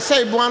said,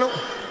 say, Buwana,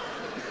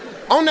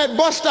 on that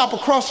bus stop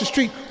across the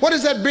street, what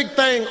is that big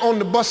thing on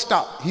the bus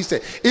stop? He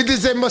said, it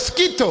is a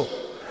mosquito.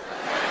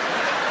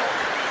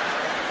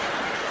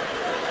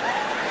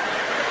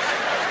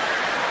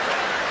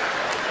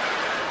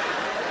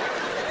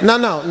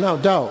 No,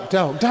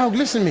 dog,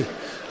 listen to me.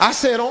 I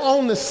said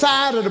on the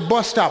side of the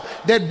bus stop,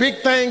 that big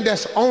thing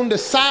that's on the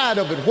side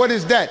of it, what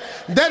is that?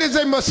 That is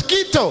a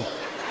mosquito.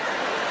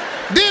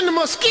 Then the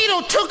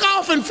mosquito took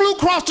off and flew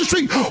across the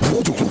street.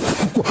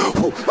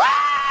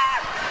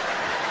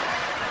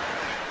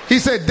 He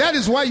said, that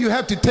is why you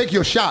have to take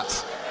your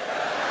shots.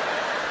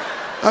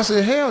 I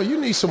said, hell, you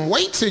need some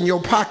weights in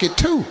your pocket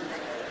too.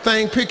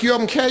 thing pick you up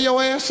and carry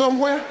your ass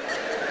somewhere.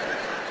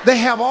 They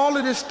have all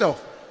of this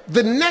stuff.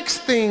 The next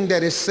thing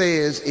that it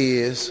says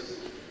is,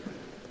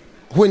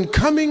 when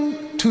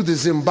coming to the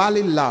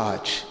Zimbali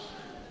Lodge,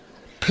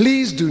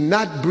 please do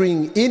not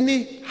bring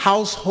any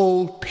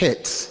household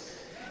pets,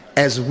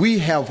 as we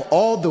have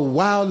all the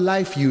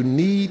wildlife you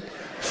need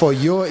for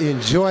your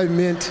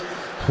enjoyment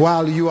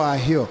while you are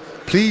here.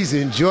 Please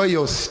enjoy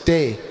your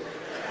stay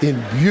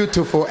in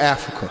beautiful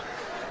Africa.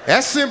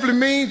 That simply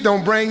means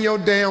don't bring your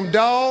damn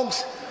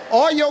dogs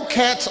or your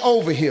cats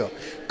over here.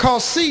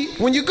 Because see,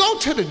 when you go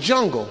to the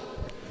jungle,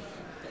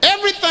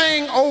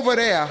 everything over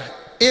there,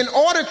 in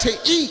order to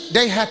eat,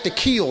 they have to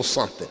kill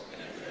something.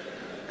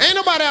 Ain't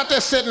nobody out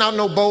there setting out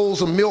no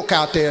bowls of milk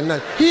out there.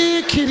 Nothing.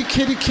 Here, kitty,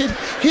 kitty, kitty.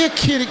 Here,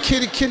 kitty,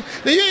 kitty, kitty.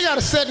 Now, you ain't got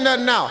to set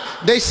nothing out.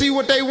 They see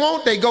what they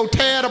want, they go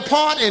tear it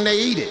apart, and they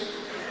eat it.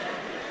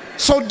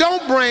 So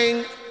don't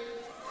bring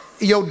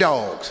your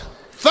dogs.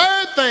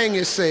 Third thing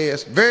it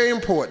says, very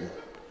important.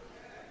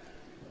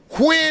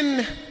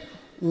 When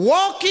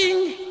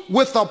walking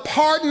with a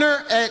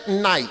partner at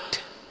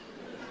night,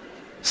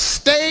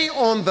 stay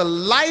on the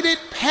lighted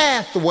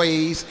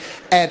pathways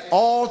at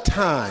all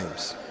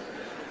times.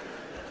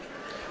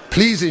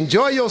 Please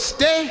enjoy your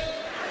stay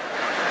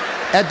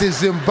at the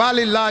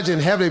Zimbali Lodge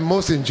and have a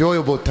most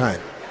enjoyable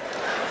time.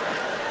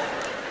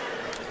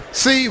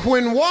 See,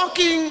 when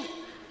walking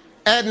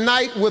at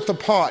night with a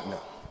partner,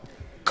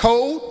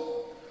 code,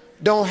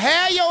 don't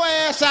have your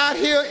ass out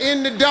here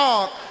in the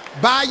dark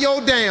by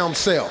your damn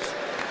self.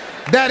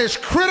 That is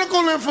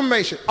critical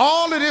information.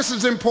 All of this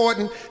is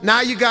important. Now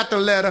you got the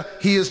letter.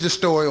 Here's the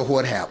story of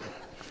what happened.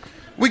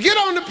 We get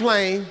on the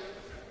plane.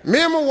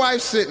 Me and my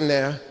wife sitting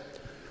there.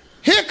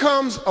 Here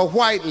comes a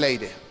white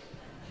lady.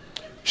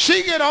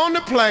 She get on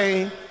the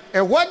plane,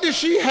 and what does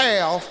she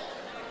have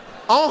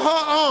on her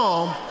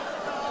arm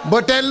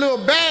but that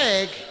little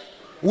bag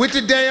with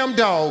the damn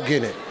dog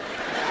in it?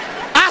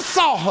 I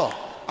saw her.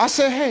 I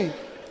said, hey,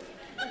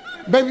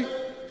 baby,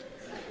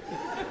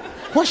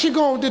 where's she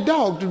going with the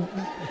dog?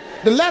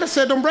 The letter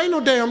said, don't bring no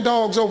damn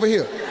dogs over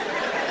here.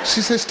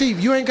 She said,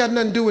 Steve, you ain't got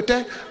nothing to do with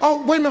that.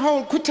 Oh, wait a minute,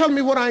 hold on. Quit telling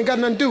me what I ain't got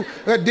nothing to do.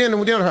 Then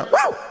her,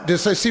 whoa!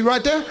 Just say, see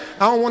right there?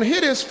 I don't want to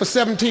hear this for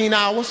 17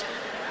 hours.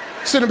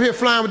 Sitting up here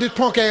flying with this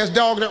punk ass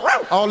dog, there,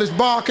 all this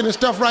barking and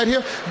stuff right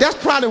here. That's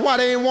probably why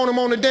they ain't want him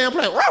on the damn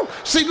plane.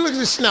 See, look at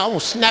this snap. I'm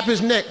gonna snap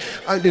his neck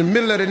in the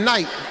middle of the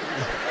night.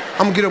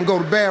 I'm gonna get him to go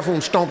to the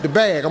bathroom, stomp the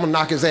bag. I'm gonna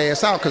knock his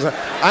ass out because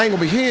I ain't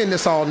gonna be hearing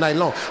this all night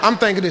long. I'm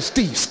thinking this,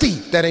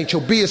 Steve, that ain't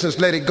your business,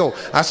 let it go.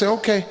 I said,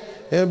 okay,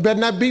 it better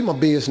not be my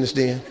business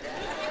then.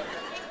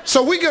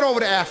 So we get over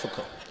to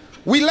Africa.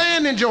 We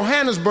land in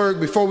Johannesburg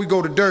before we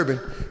go to Durban.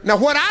 Now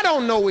what I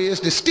don't know is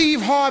the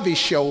Steve Harvey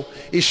show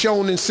is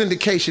shown in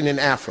syndication in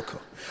Africa.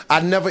 I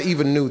never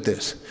even knew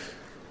this.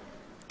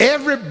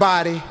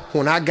 Everybody,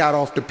 when I got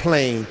off the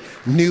plane,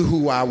 knew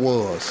who I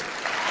was.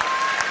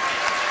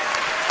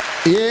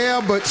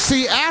 Yeah, but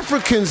see,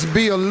 Africans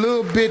be a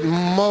little bit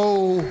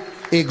more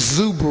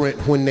exuberant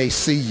when they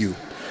see you.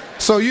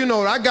 So, you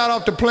know, I got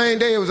off the plane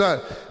day, it was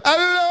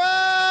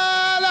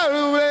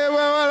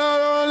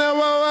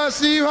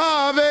Steve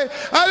Harvey,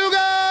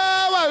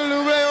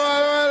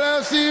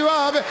 Steve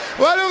Harvey,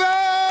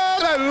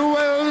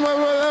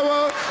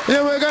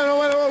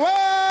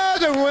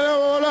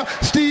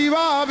 Steve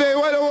Harvey,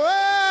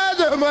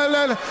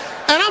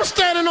 and I'm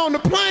standing on the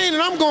plane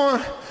and I'm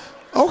going,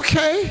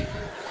 okay.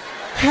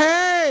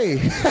 Hey,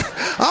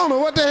 I don't know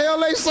what the hell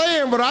they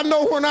saying, but I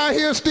know when I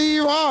hear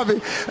Steve Harvey,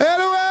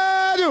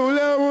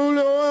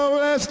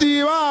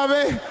 Steve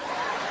Harvey.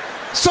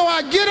 So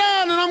I get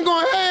on and I'm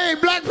going, hey,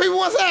 black people,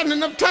 what's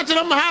happening? I'm touching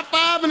them,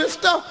 high-fiving and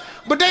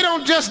stuff. But they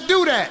don't just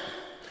do that.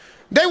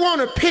 They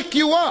want to pick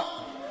you up.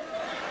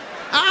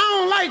 I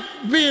don't like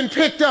being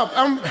picked up.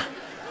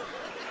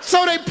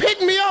 So they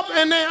pick me up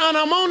and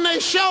I'm on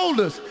their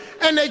shoulders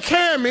and they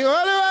carry me.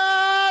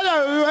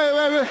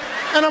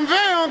 And I'm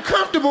very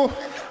uncomfortable.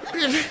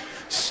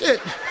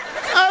 Shit.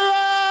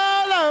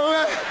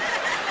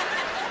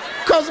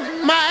 Because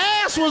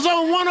my ass was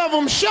on one of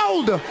them's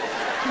shoulder,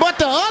 but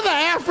the other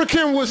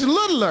African was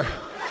littler.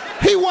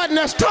 He wasn't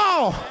as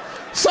tall,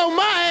 so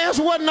my ass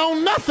wasn't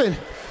on nothing.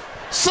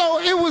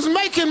 So it was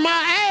making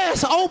my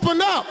ass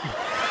open up.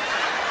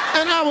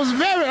 And I was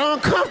very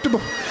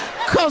uncomfortable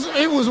because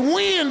it was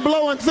wind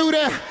blowing through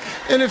there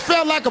and it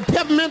felt like a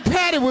peppermint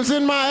patty was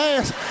in my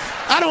ass.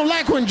 I don't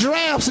like when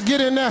giraffes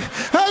get in there.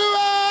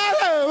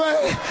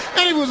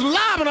 And he was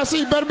lobbing. I said,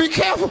 you better be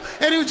careful.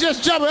 And he was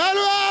just jumping.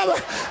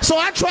 So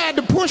I tried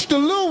to push the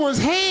little one's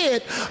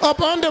head up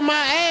under my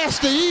ass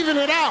to even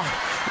it out.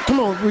 Come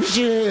on, reach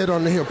your head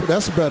on the hip.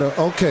 That's better.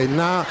 Okay,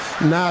 now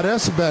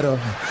that's better.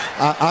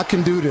 I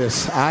can do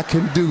this. I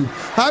can do.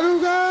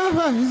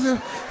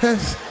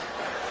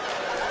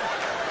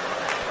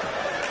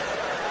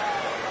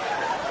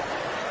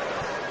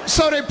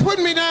 So they put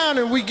me down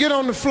and we get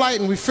on the flight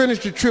and we finish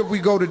the trip. We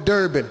go to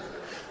Durban.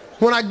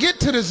 When I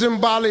get to the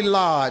Zimbali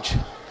Lodge,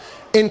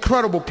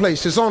 incredible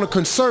place. It's on a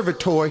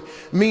conservatory,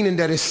 meaning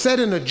that it's set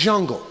in a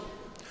jungle.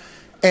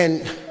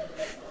 And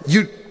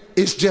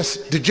it's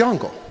just the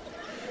jungle.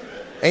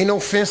 Ain't no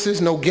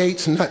fences, no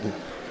gates, nothing.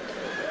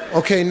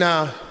 Okay,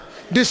 now,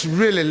 this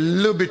really a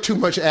little bit too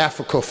much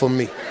Africa for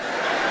me.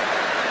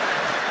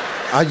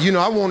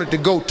 I wanted to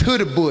go to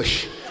the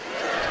bush.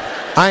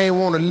 I ain't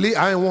want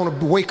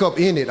to wake up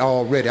in it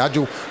already. I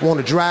just want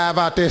to drive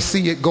out there,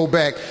 see it, go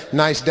back,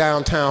 nice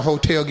downtown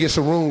hotel, get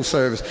some room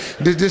service.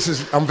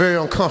 I'm very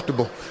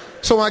uncomfortable.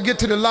 So when I get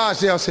to the lodge,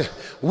 they'll say,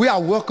 we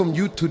are welcome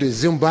you to the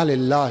Zimbabwe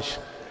Lodge.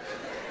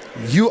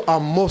 You are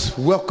most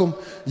welcome.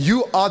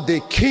 You are the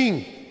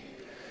king.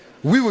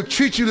 We will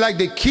treat you like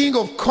the king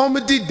of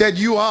comedy that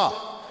you are.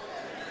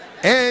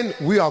 And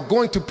we are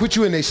going to put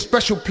you in a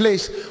special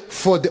place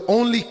for the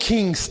only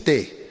king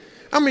stay.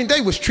 I mean,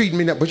 they was treating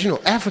me that, but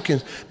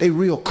Africans, they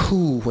real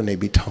cool when they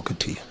be talking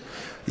to you.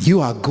 You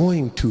are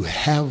going to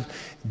have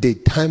the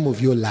time of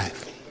your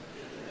life.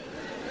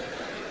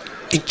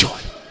 Enjoy.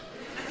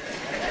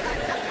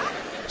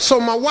 So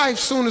my wife,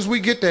 soon as we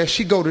get there,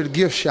 she go to the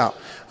gift shop.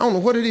 I don't know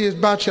what it is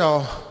about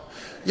y'all.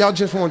 Y'all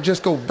just want to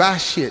just go buy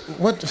shit.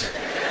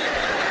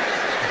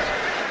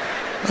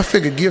 I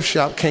figured gift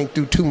shop can't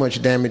do too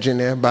much damage in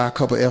there, buy a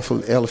couple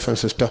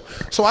elephants and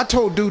stuff. So I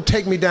told dude,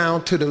 take me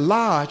down to the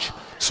lodge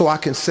so I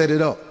can set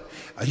it up.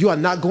 You are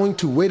not going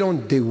to wait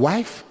on the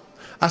wife?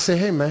 I said,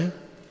 hey man,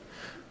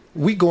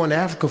 we going to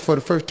Africa for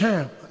the first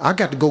time. I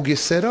got to go get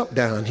set up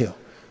down here.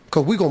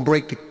 Cause we gonna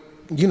break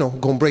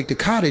the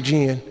cottage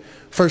in.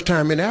 First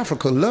time in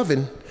Africa,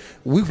 loving.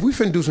 We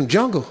finna do some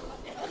jungle.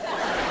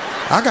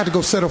 I got to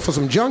go set up for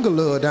some jungle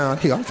love down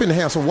here. I'm finna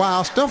have some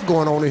wild stuff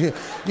going on in here.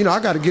 I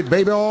got to get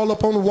baby all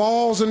up on the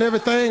walls and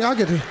everything. I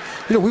get to,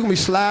 we gonna be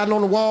sliding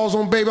on the walls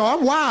on baby.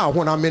 I'm wild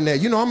when I'm in there.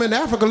 I'm in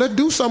Africa. Let's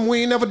do something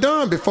we ain't never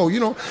done before.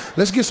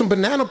 Let's get some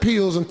banana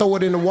peels and throw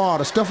it in the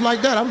water, stuff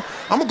like that. I'm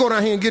gonna go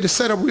down here and get it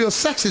set up real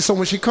sexy. So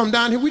when she come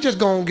down here, we just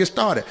gonna get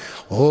started.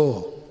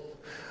 Oh,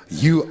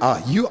 you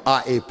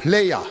are a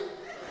player.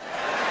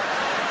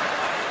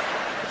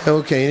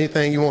 Okay,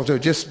 anything you want to,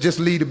 just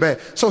leave the bag.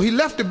 So he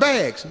left the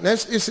bags.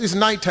 It's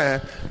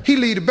nighttime. He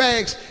leave the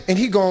bags and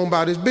he go on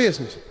about his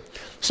business.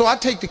 So I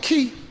take the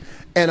key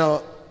and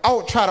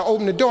I'll try to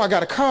open the door. I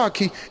got a car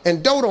key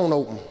and door don't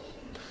open.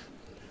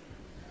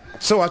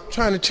 So I'm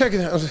trying to check it.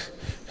 I was like,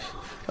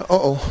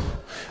 uh-oh.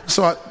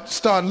 So I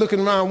started looking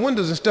around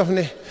windows and stuff and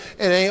it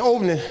ain't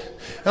opening.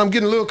 And I'm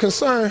getting a little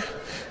concerned.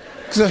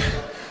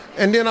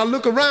 And then I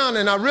look around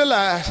and I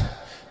realize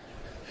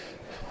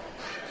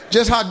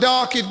just how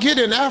dark it get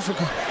in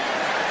Africa.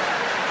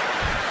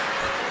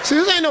 See,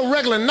 this ain't no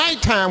regular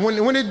nighttime.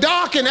 When it's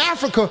dark in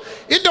Africa,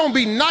 it don't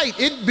be night,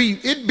 it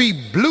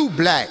be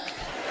blue-black.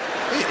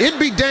 It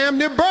be damn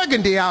near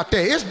burgundy out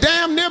there. It's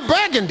damn near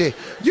burgundy.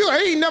 You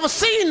ain't never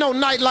seen no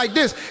night like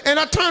this. And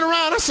I turn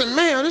around, I said,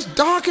 man, it's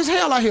dark as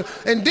hell out here.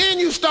 And then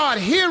you start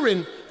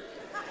hearing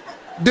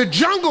the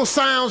jungle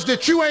sounds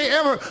that you ain't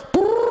ever.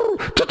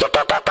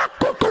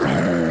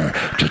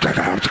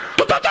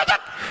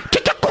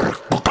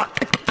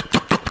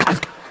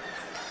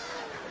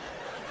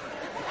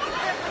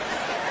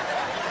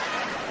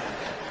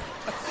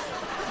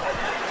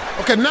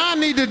 Okay, now I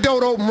need the door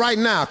to open right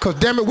now, because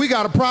damn it, we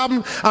got a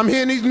problem. I'm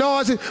hearing these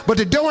noises, but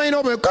the door ain't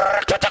open.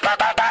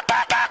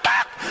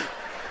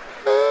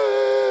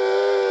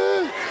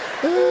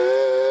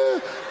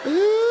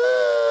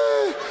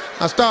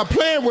 I start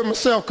playing with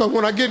myself, because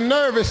when I get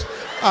nervous,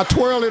 I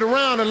twirl it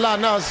around a lot,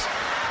 and I was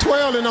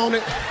twirling on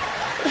it.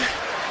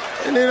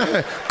 And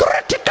then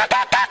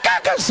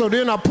so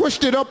then I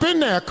pushed it up in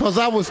there because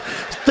I was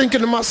thinking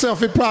to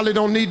myself, it probably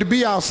don't need to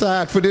be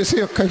outside for this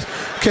here in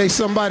case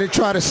somebody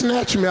try to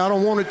snatch me. I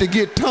don't want it to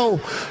get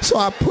towed. So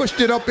I pushed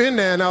it up in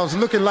there and I was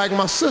looking like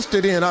my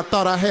sister then. I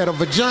thought I had a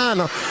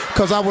vagina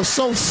because I was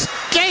so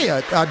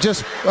scared. I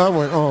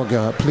went, oh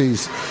God,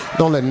 please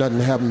don't let nothing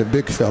happen to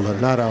big fella,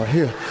 not out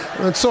here.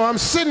 And so I'm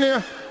sitting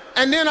there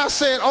and then I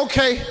said,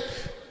 okay,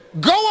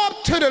 go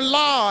up to the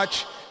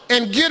lodge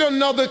and get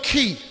another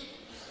key.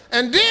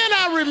 And then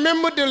I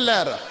remembered the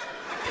letter.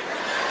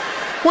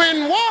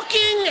 When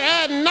walking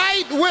at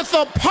night with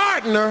a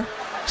partner,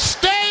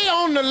 stay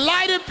on the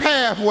lighted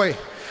pathway.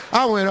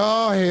 I went,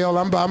 oh hell,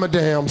 I'm by my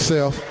damn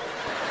self.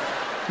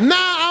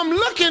 Now I'm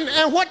looking,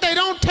 and what they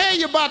don't tell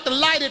you about the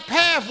lighted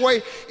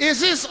pathway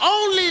is it's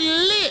only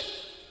lit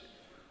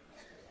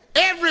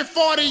every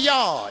 40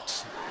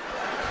 yards.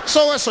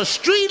 So it's a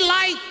street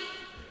light,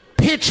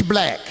 pitch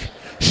black.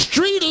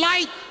 Street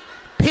light,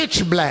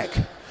 pitch black.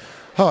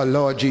 Oh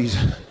Lord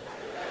Jesus.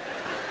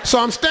 So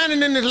I'm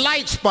standing in this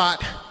light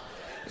spot.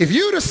 If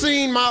you'd have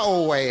seen my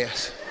old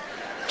ass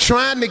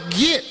trying to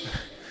get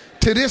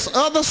to this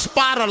other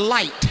spot of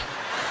light,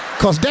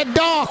 because that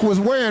dog was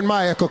wearing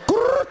my echo.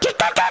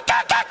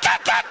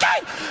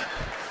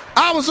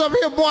 I was up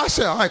here, boy, I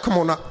said, all right, come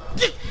on now.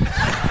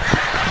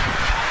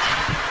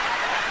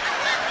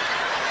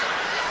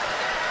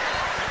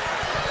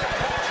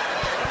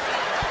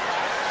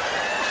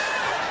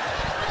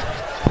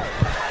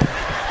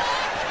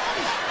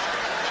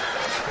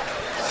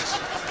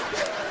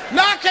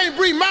 Now I can't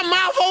breathe, my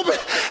mouth open.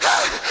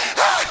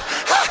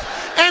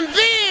 And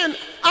then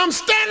I'm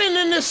standing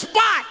in this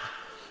spot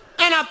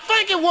and I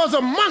think it was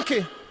a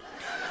monkey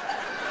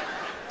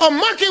a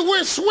monkey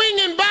went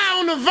swinging by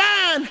on the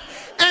vine,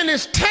 and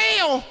his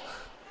tail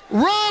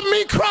rubbed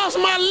me across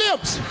my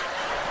lips.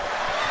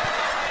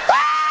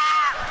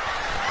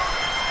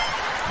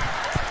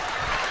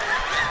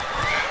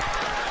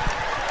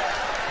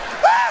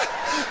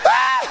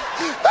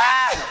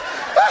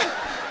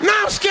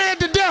 Now I'm scared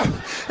to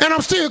death, and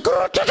I'm still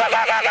going.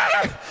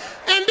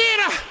 And then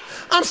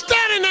I'm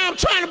standing there, I'm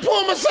trying to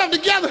pull myself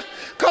together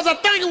because I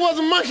think it was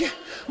a monkey,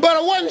 but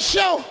I wasn't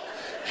sure.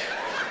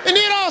 And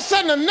then all of a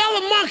sudden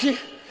another monkey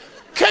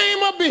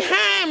came up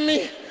behind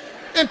me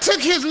and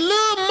took his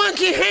little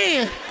monkey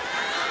hand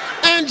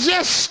and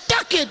just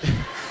stuck it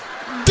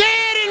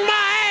dead in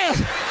my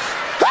ass.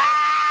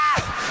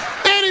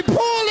 And he pulled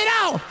it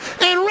out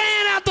and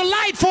ran out the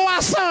light before I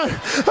saw it.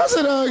 I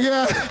said, oh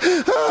God,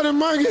 the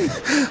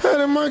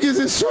monkeys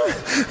is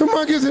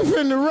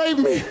finna rape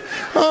me.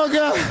 Oh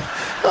God,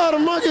 the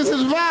monkeys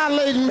is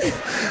violating me.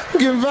 I'm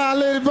getting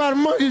violated by the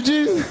monkeys,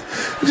 Jesus.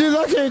 Jesus,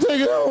 I can't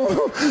take it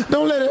home.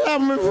 Don't let it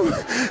happen. None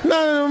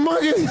of the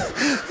monkeys.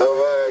 Oh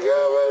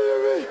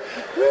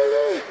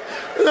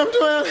my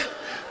God,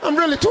 I'm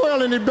really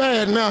twirling it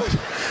bad now.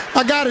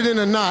 I got it in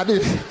a knot. I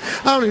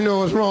don't even know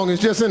what's wrong.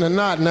 It's just in a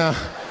knot now.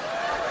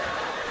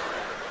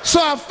 So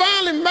I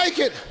finally make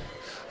it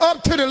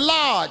up to the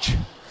lodge.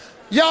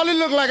 Y'all, it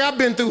look like I've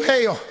been through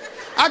hell.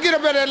 I get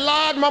up at that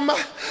lodge, my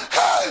mouth.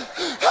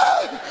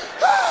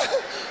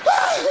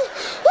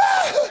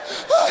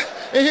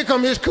 And here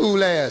come his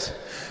cool ass.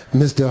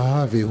 Mr.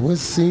 Harvey, what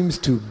seems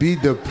to be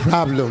the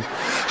problem?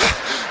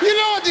 You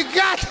know what the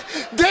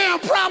goddamn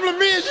problem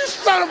is, you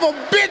son of a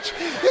bitch?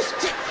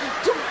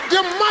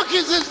 The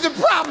monkeys is the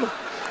problem.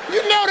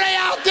 You know they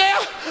out there.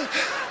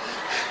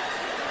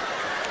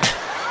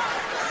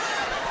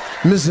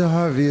 Mr.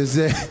 Harvey, is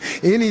there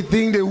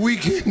anything that we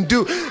can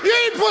do? You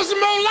ain't put some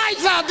more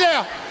lights out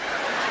there.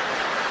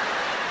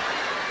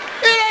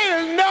 It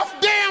ain't enough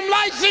damn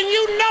lights, and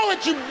you know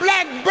it, you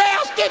black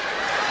bastard.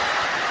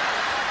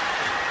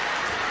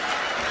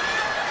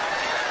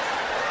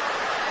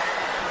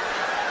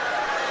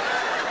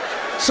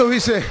 So he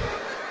said,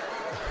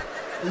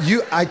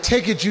 I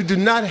take it you do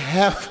not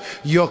have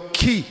your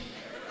key.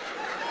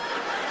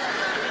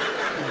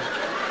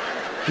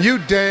 You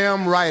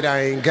damn right I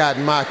ain't got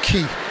my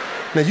key.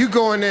 Now you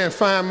go in there and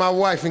find my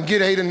wife and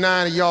get 8 or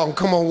 9 of y'all and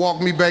come on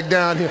walk me back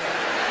down here.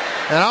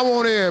 And I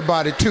want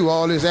everybody too,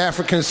 all this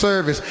African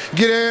service.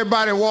 Get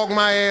everybody and walk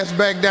my ass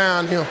back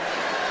down here.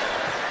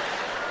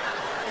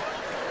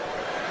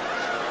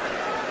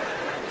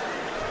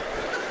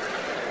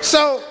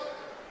 So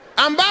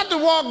I'm about to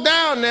walk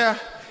down there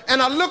and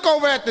I look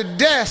over at the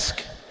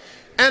desk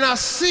and I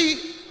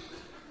see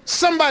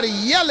somebody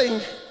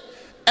yelling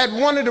at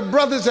one of the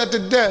brothers at the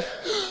desk.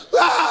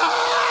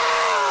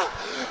 Ah!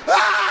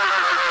 Ah!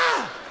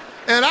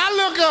 And I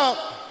look up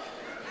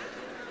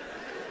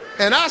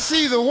and I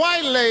see the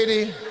white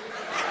lady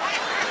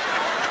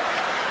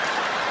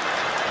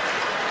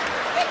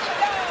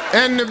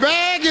and the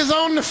bag is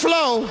on the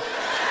floor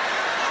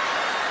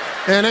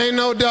and ain't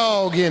no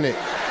dog in it.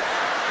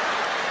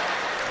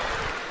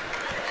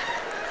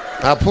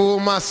 I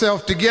pulled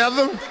myself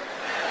together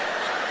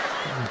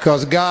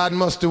because God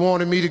must have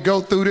wanted me to go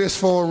through this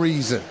for a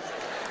reason.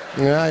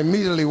 And I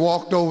immediately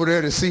walked over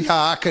there to see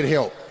how I could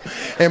help.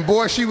 And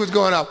boy, she was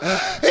going up, you've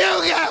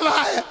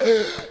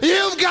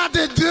got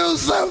to do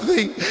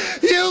something.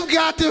 You've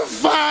got to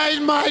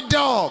find my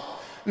dog.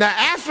 Now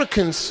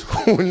Africans,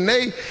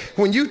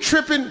 when you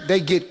tripping, they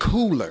get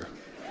cooler.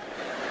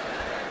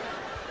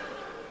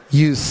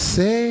 You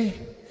say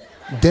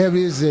there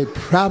is a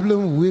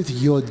problem with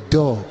your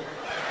dog.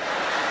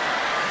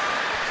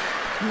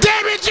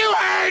 Damn it, you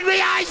heard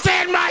me, I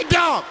said my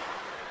dog.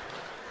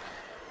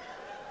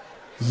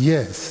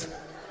 Yes.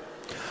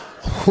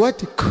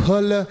 What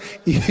color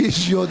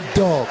is your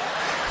dog?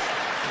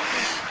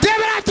 Damn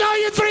it, I told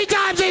you 3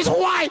 times it's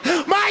white.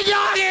 My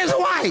dog is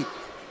white.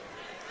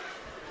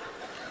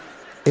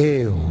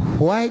 A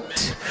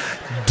white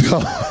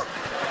dog.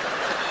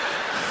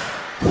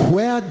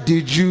 Where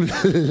did you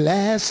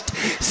last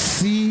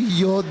see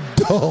your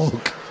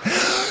dog?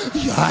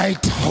 I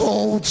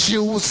told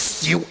you,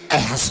 you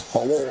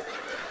asshole.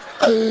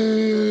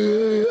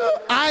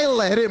 I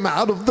let him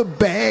out of the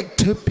bag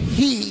to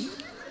pee.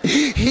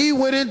 He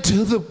went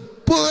into the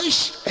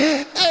bush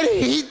and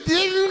he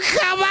didn't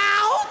come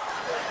out.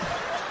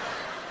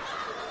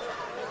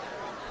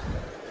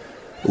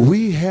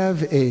 We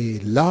have a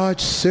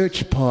large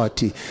search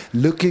party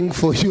looking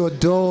for your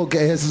dog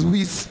as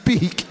we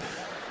speak.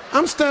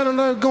 I'm standing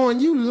there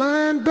going, you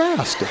lying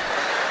bastard.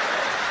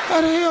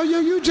 How the hell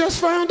you just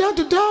found out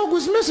the dog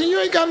was missing? You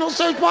ain't got no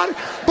search party.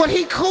 But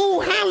he cool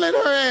handling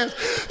her ass.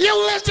 You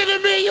listen to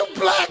me, you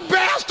black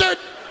bastard.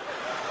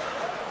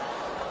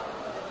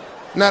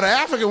 Now the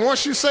African,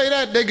 once you say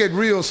that, they get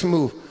real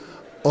smooth.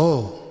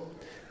 Oh,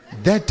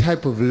 that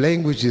type of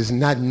language is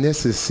not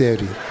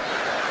necessary.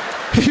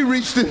 He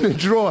reached in the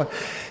drawer.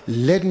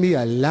 Let me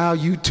allow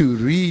you to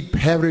read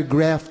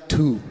paragraph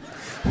 2,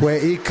 where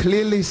it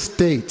clearly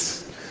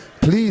states,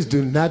 Please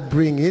do not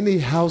bring any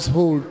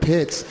household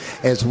pets,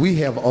 as we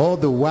have all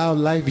the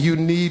wildlife you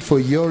need for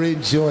your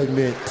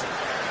enjoyment.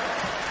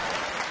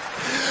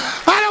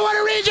 I don't want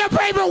to read your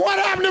paper. What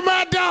happened to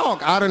my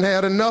dog? I done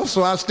had enough,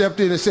 so I stepped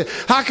in and said,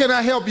 how can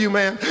I help you,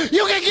 ma'am?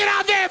 You can get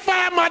out there and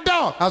find my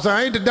dog. I said,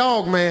 I ain't the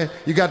dog, man.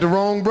 You got the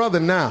wrong brother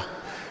now.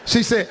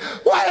 She said,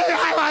 what is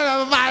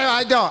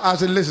my dog? I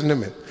said, listen to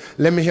me.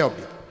 Let me help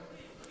you.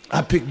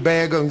 I picked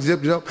bag up and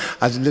zipped it up.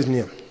 I said, listen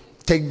to him.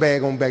 Take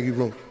bag on back of your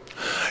room.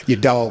 Your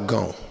dog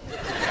gone.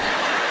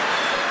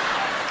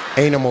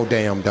 Ain't no more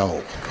damn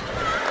dog.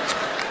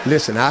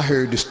 Listen, I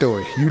heard the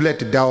story. You let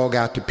the dog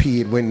out to pee,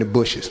 it went in the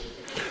bushes.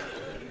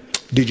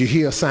 Did you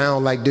hear a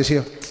sound like this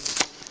here?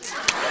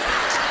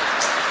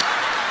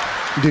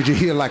 Did you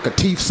hear like a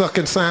teeth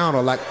sucking sound,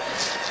 or like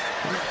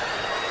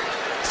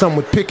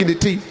someone picking the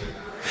teeth?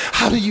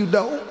 How do you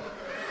know?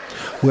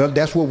 Well,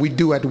 that's what we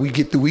do after we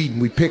get through eating.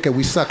 We pick and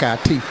we suck our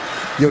teeth.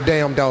 Your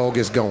damn dog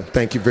is gone.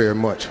 Thank you very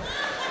much.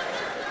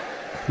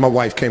 My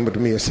wife came up to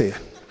me and said,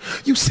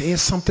 you said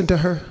something to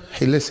her?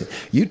 Hey, listen,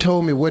 you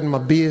told me it wasn't my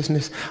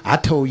business. I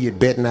told you it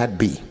better not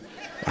be.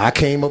 I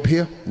came up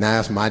here, now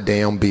it's my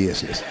damn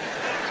business.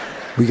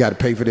 We got to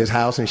pay for this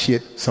house and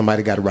shit.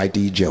 Somebody got to write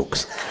these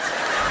jokes.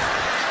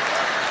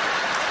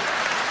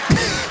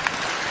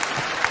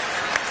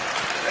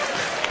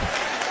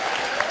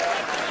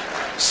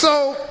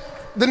 So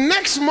the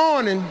next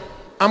morning,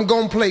 I'm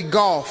going to play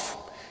golf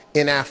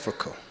in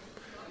Africa.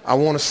 I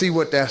want to see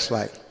what that's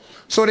like.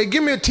 So they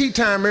give me a tee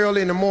time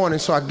early in the morning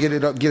so I get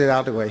it out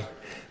of the way.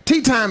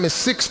 Tee time is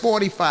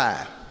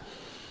 6:45.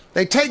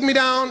 They take me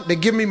down. They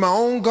give me my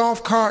own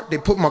golf cart. They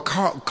put my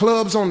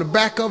clubs on the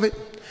back of it.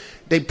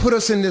 They put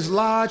us in this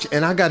lodge,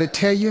 and I got to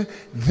tell you,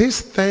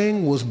 this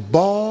thing was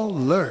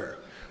baller.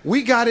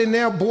 We got in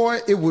there, boy,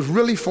 it was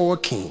really for a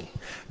king.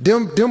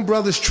 Them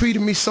brothers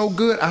treated me so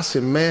good. I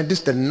said, man, this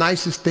is the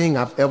nicest thing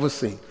I've ever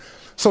seen.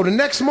 So the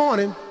next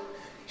morning,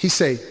 he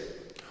said,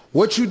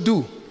 what you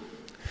do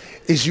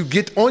is you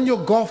get on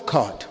your golf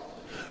cart,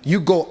 you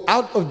go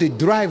out of the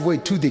driveway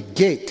to the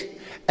gate.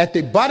 At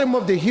the bottom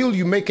of the hill,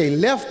 you make a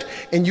left,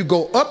 and you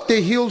go up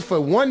the hill for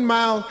 1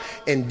 mile,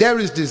 and there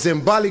is the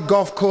Zimbali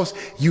golf course.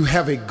 You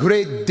have a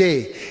great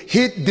day.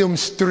 Hit them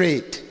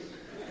straight.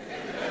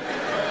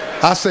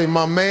 I say,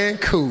 my man,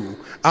 cool.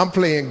 I'm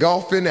playing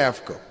golf in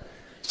Africa.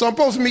 So I'm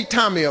supposed to meet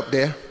Tommy up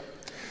there.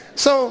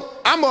 So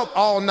I'm up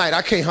all night.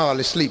 I can't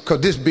hardly sleep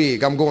because this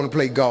big. I'm going to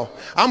play golf.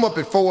 I'm up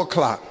at 4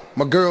 o'clock.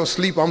 My girl's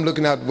sleep. I'm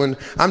looking out when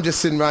I'm just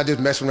sitting around, just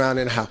messing around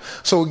in the house.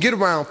 So we get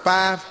around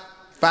 5:30,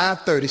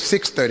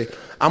 6:30.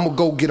 I'm going to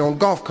go get on the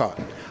golf cart.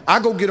 I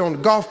go get on the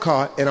golf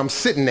cart, and I'm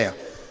sitting there.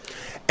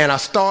 And I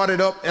started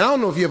up, and I don't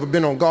know if you ever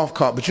been on a golf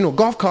cart, but you know,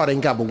 golf cart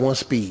ain't got but one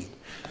speed.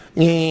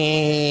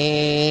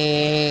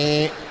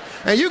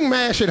 And you can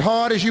mash it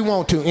hard as you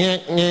want to.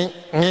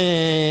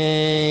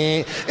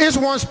 It's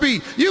one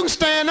speed. You can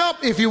stand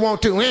up if you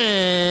want to.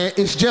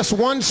 It's just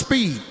one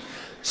speed.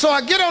 So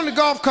I get on the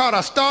golf cart,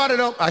 I start it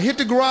up, I hit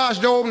the garage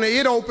door and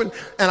it opened,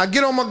 and I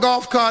get on my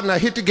golf cart and I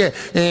hit the gas.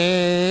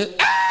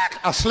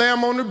 I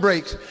slam on the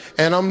brakes,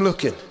 and I'm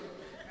looking.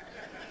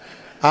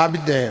 I'll be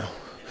damned.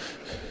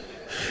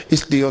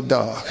 It's still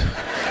dark.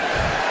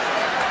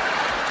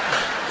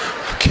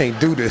 I can't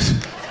do this.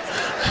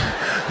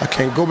 I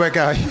can't go back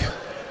out here.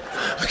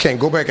 I can't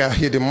go back out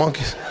here, the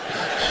monkeys.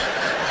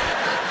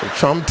 I'm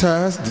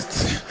traumatized.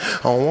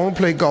 I don't want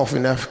to play golf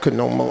in Africa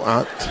no more.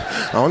 I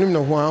don't even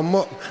know why I'm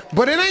up.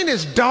 But it ain't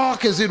as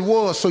dark as it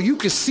was, so you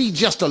can see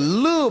just a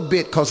little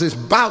bit because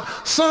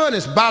sun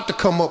is about to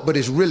come up, but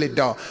it's really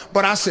dark.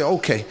 But I said,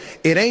 okay,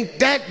 it ain't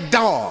that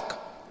dark.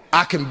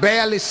 I can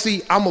barely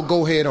see. I'm going to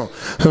go head on.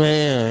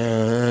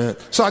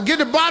 So I get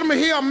to the bottom of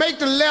the hill, I make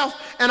the left,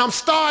 and I'm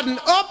starting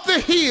up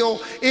the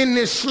hill in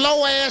this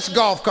slow-ass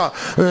golf cart.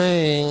 And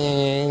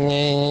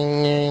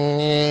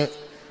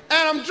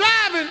I'm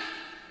driving,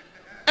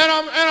 and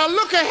I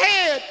look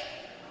ahead,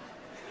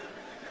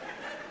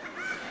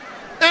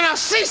 and I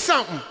see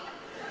something.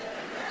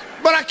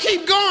 But I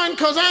keep going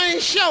because I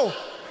ain't sure.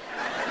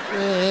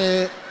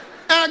 And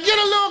I get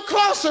a little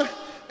closer,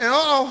 and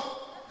uh-oh,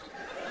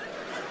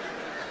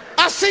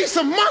 I see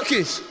some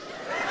monkeys.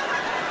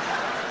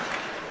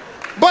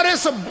 But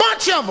it's a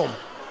bunch of them.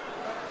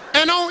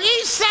 And on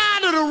each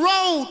side of the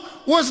road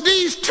was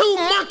these 2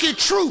 monkey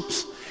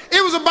troops.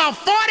 It was about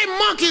 40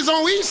 monkeys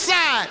on each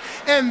side,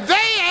 and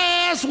they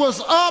ass was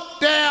up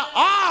there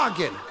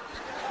arguing.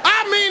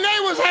 I mean, they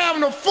was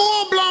having a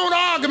full-blown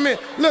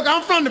argument. Look,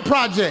 I'm from the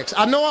projects.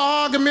 I know an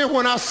argument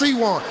when I see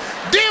one.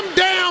 Them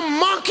damn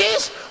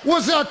monkeys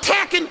was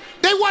attacking.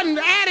 They wasn't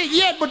at it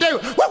yet, but they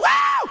were, wow,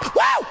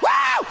 wow,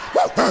 wow,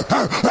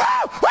 wow,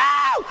 wow,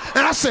 wow.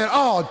 And I said,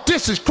 oh,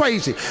 this is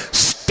crazy.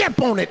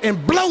 Step on it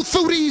and blow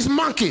through these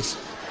monkeys.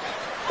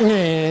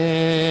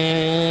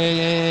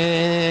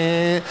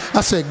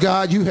 I said,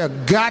 God, you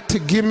have got to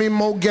give me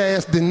more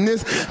gas than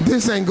this.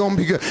 This ain't gonna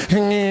be good.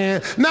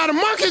 Now the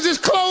monkeys is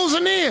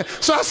closing in.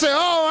 So I said,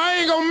 oh, I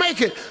ain't gonna make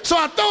it. So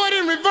I throw it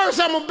in reverse,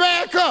 I'm gonna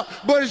back up.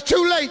 But it's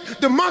too late.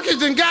 The monkeys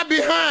done got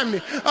behind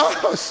me.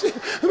 Oh, shit.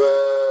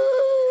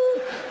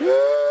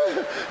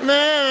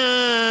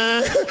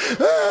 man,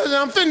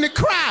 I'm finna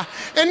cry.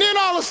 And then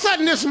all of a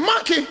sudden this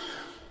monkey,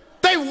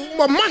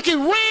 a monkey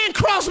ran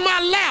across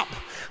my lap.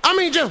 I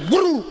mean, just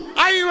woo.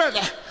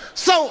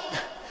 So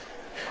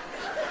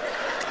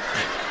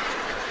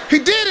he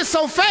did it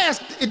so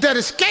fast that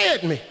it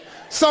scared me.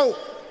 So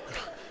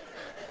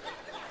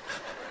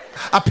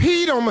I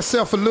peed on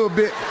myself a little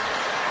bit.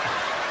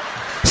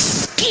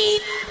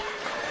 Skeet.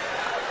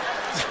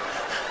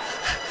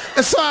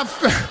 And so I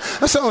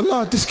said, oh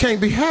Lord, this can't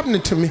be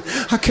happening to me.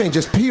 I can't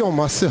just pee on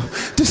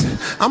myself.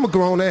 I'm a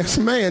grown-ass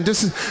man.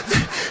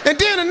 And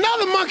then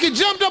another monkey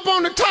jumped up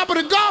on the top of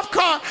the golf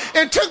cart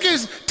and took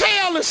his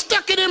tail and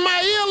stuck it in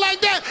my ear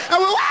like that. I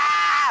went,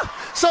 wow!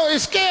 So it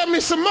scared me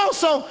some more.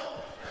 So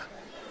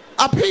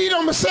I peed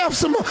on myself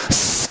some more.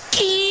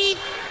 Skeet.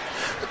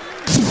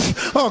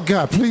 Oh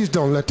God, please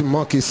don't let the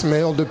monkey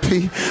smell the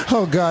pee.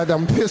 Oh God,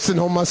 I'm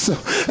pissing on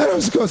myself. And I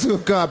was going to say, oh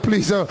God,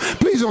 please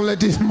don't let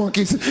these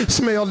monkeys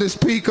smell this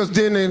pee, because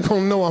then they're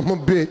going to know I'm a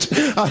bitch.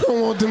 I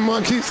don't want the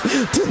monkeys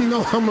to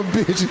know I'm a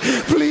bitch.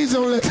 Please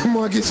don't let the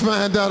monkeys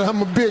find out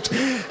I'm a bitch.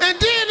 And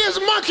then this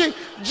monkey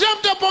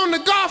jumped up on the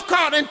golf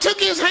cart and took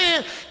his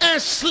hand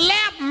and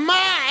slapped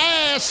my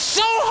ass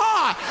so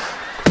hard.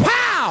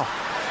 Pow!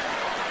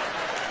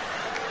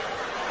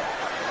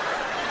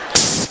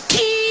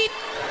 Skeet!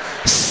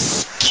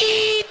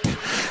 Skeet!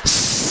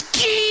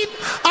 Skeet!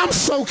 I'm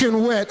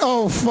soaking wet.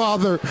 Oh,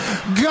 Father,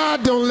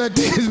 God, don't let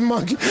these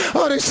monkeys,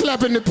 oh, they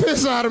slapping the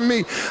piss out of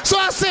me. So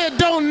I said,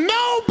 don't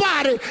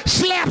nobody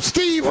slap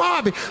Steve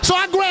Harvey. So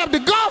I grabbed the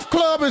golf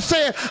club and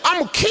said, I'm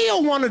going to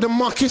kill one of the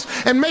monkeys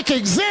and make an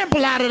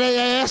example out of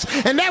their ass,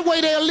 and that way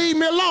they'll leave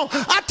me alone.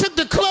 I took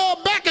the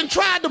club back and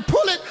tried to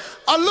pull it.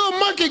 A little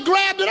monkey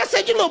grabbed it. I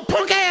said, you little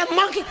punk-ass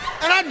monkey.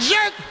 And I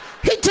jerked.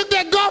 He took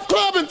that golf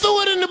club and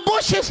threw it in the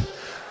bushes.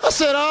 I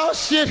said, oh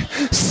shit,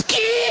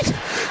 skeet,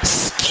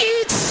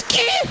 skeet,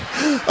 skeet.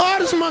 Oh,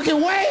 this monkey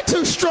way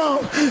too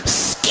strong.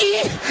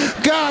 Skeet.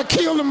 God,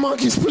 kill the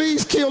monkeys,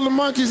 please kill the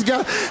monkeys,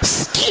 God.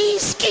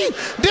 Skeet, skeet.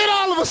 Then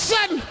all of a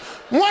sudden,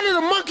 one of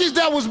the monkeys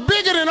that was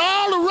bigger than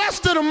all the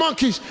rest of the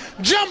monkeys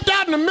jumped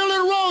out in the middle of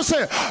the road and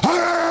said,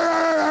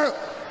 arr!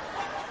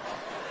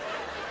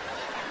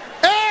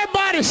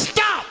 Everybody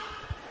stop.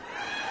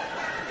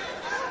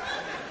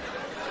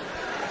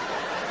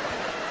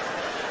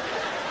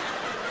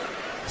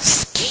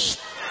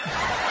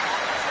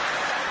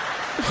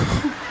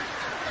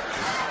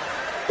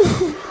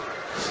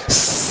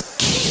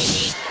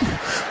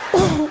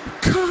 Oh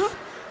God,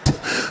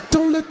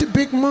 don't let the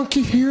big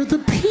monkey hear the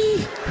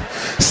pee.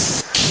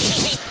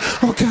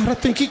 Oh God, I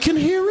think he can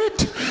hear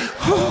it.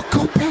 Oh,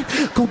 go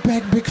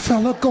back, big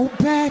fella, go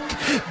back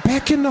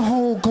in the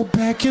hole, go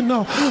back.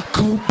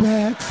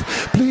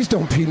 Please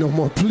don't pee no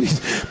more, please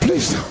don't.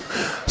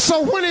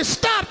 So when it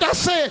stopped, I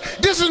said,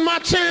 this is my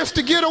chance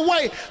to get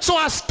away. So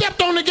I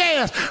stepped on the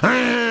gas.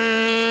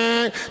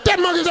 That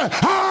monkey said,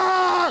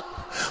 ah!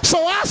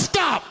 So I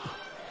stopped.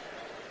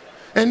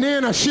 And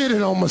then I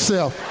shitted on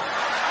myself.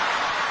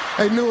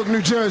 Hey, Newark,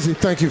 New Jersey,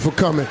 thank you for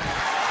coming.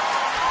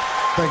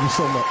 Thank you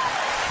so much.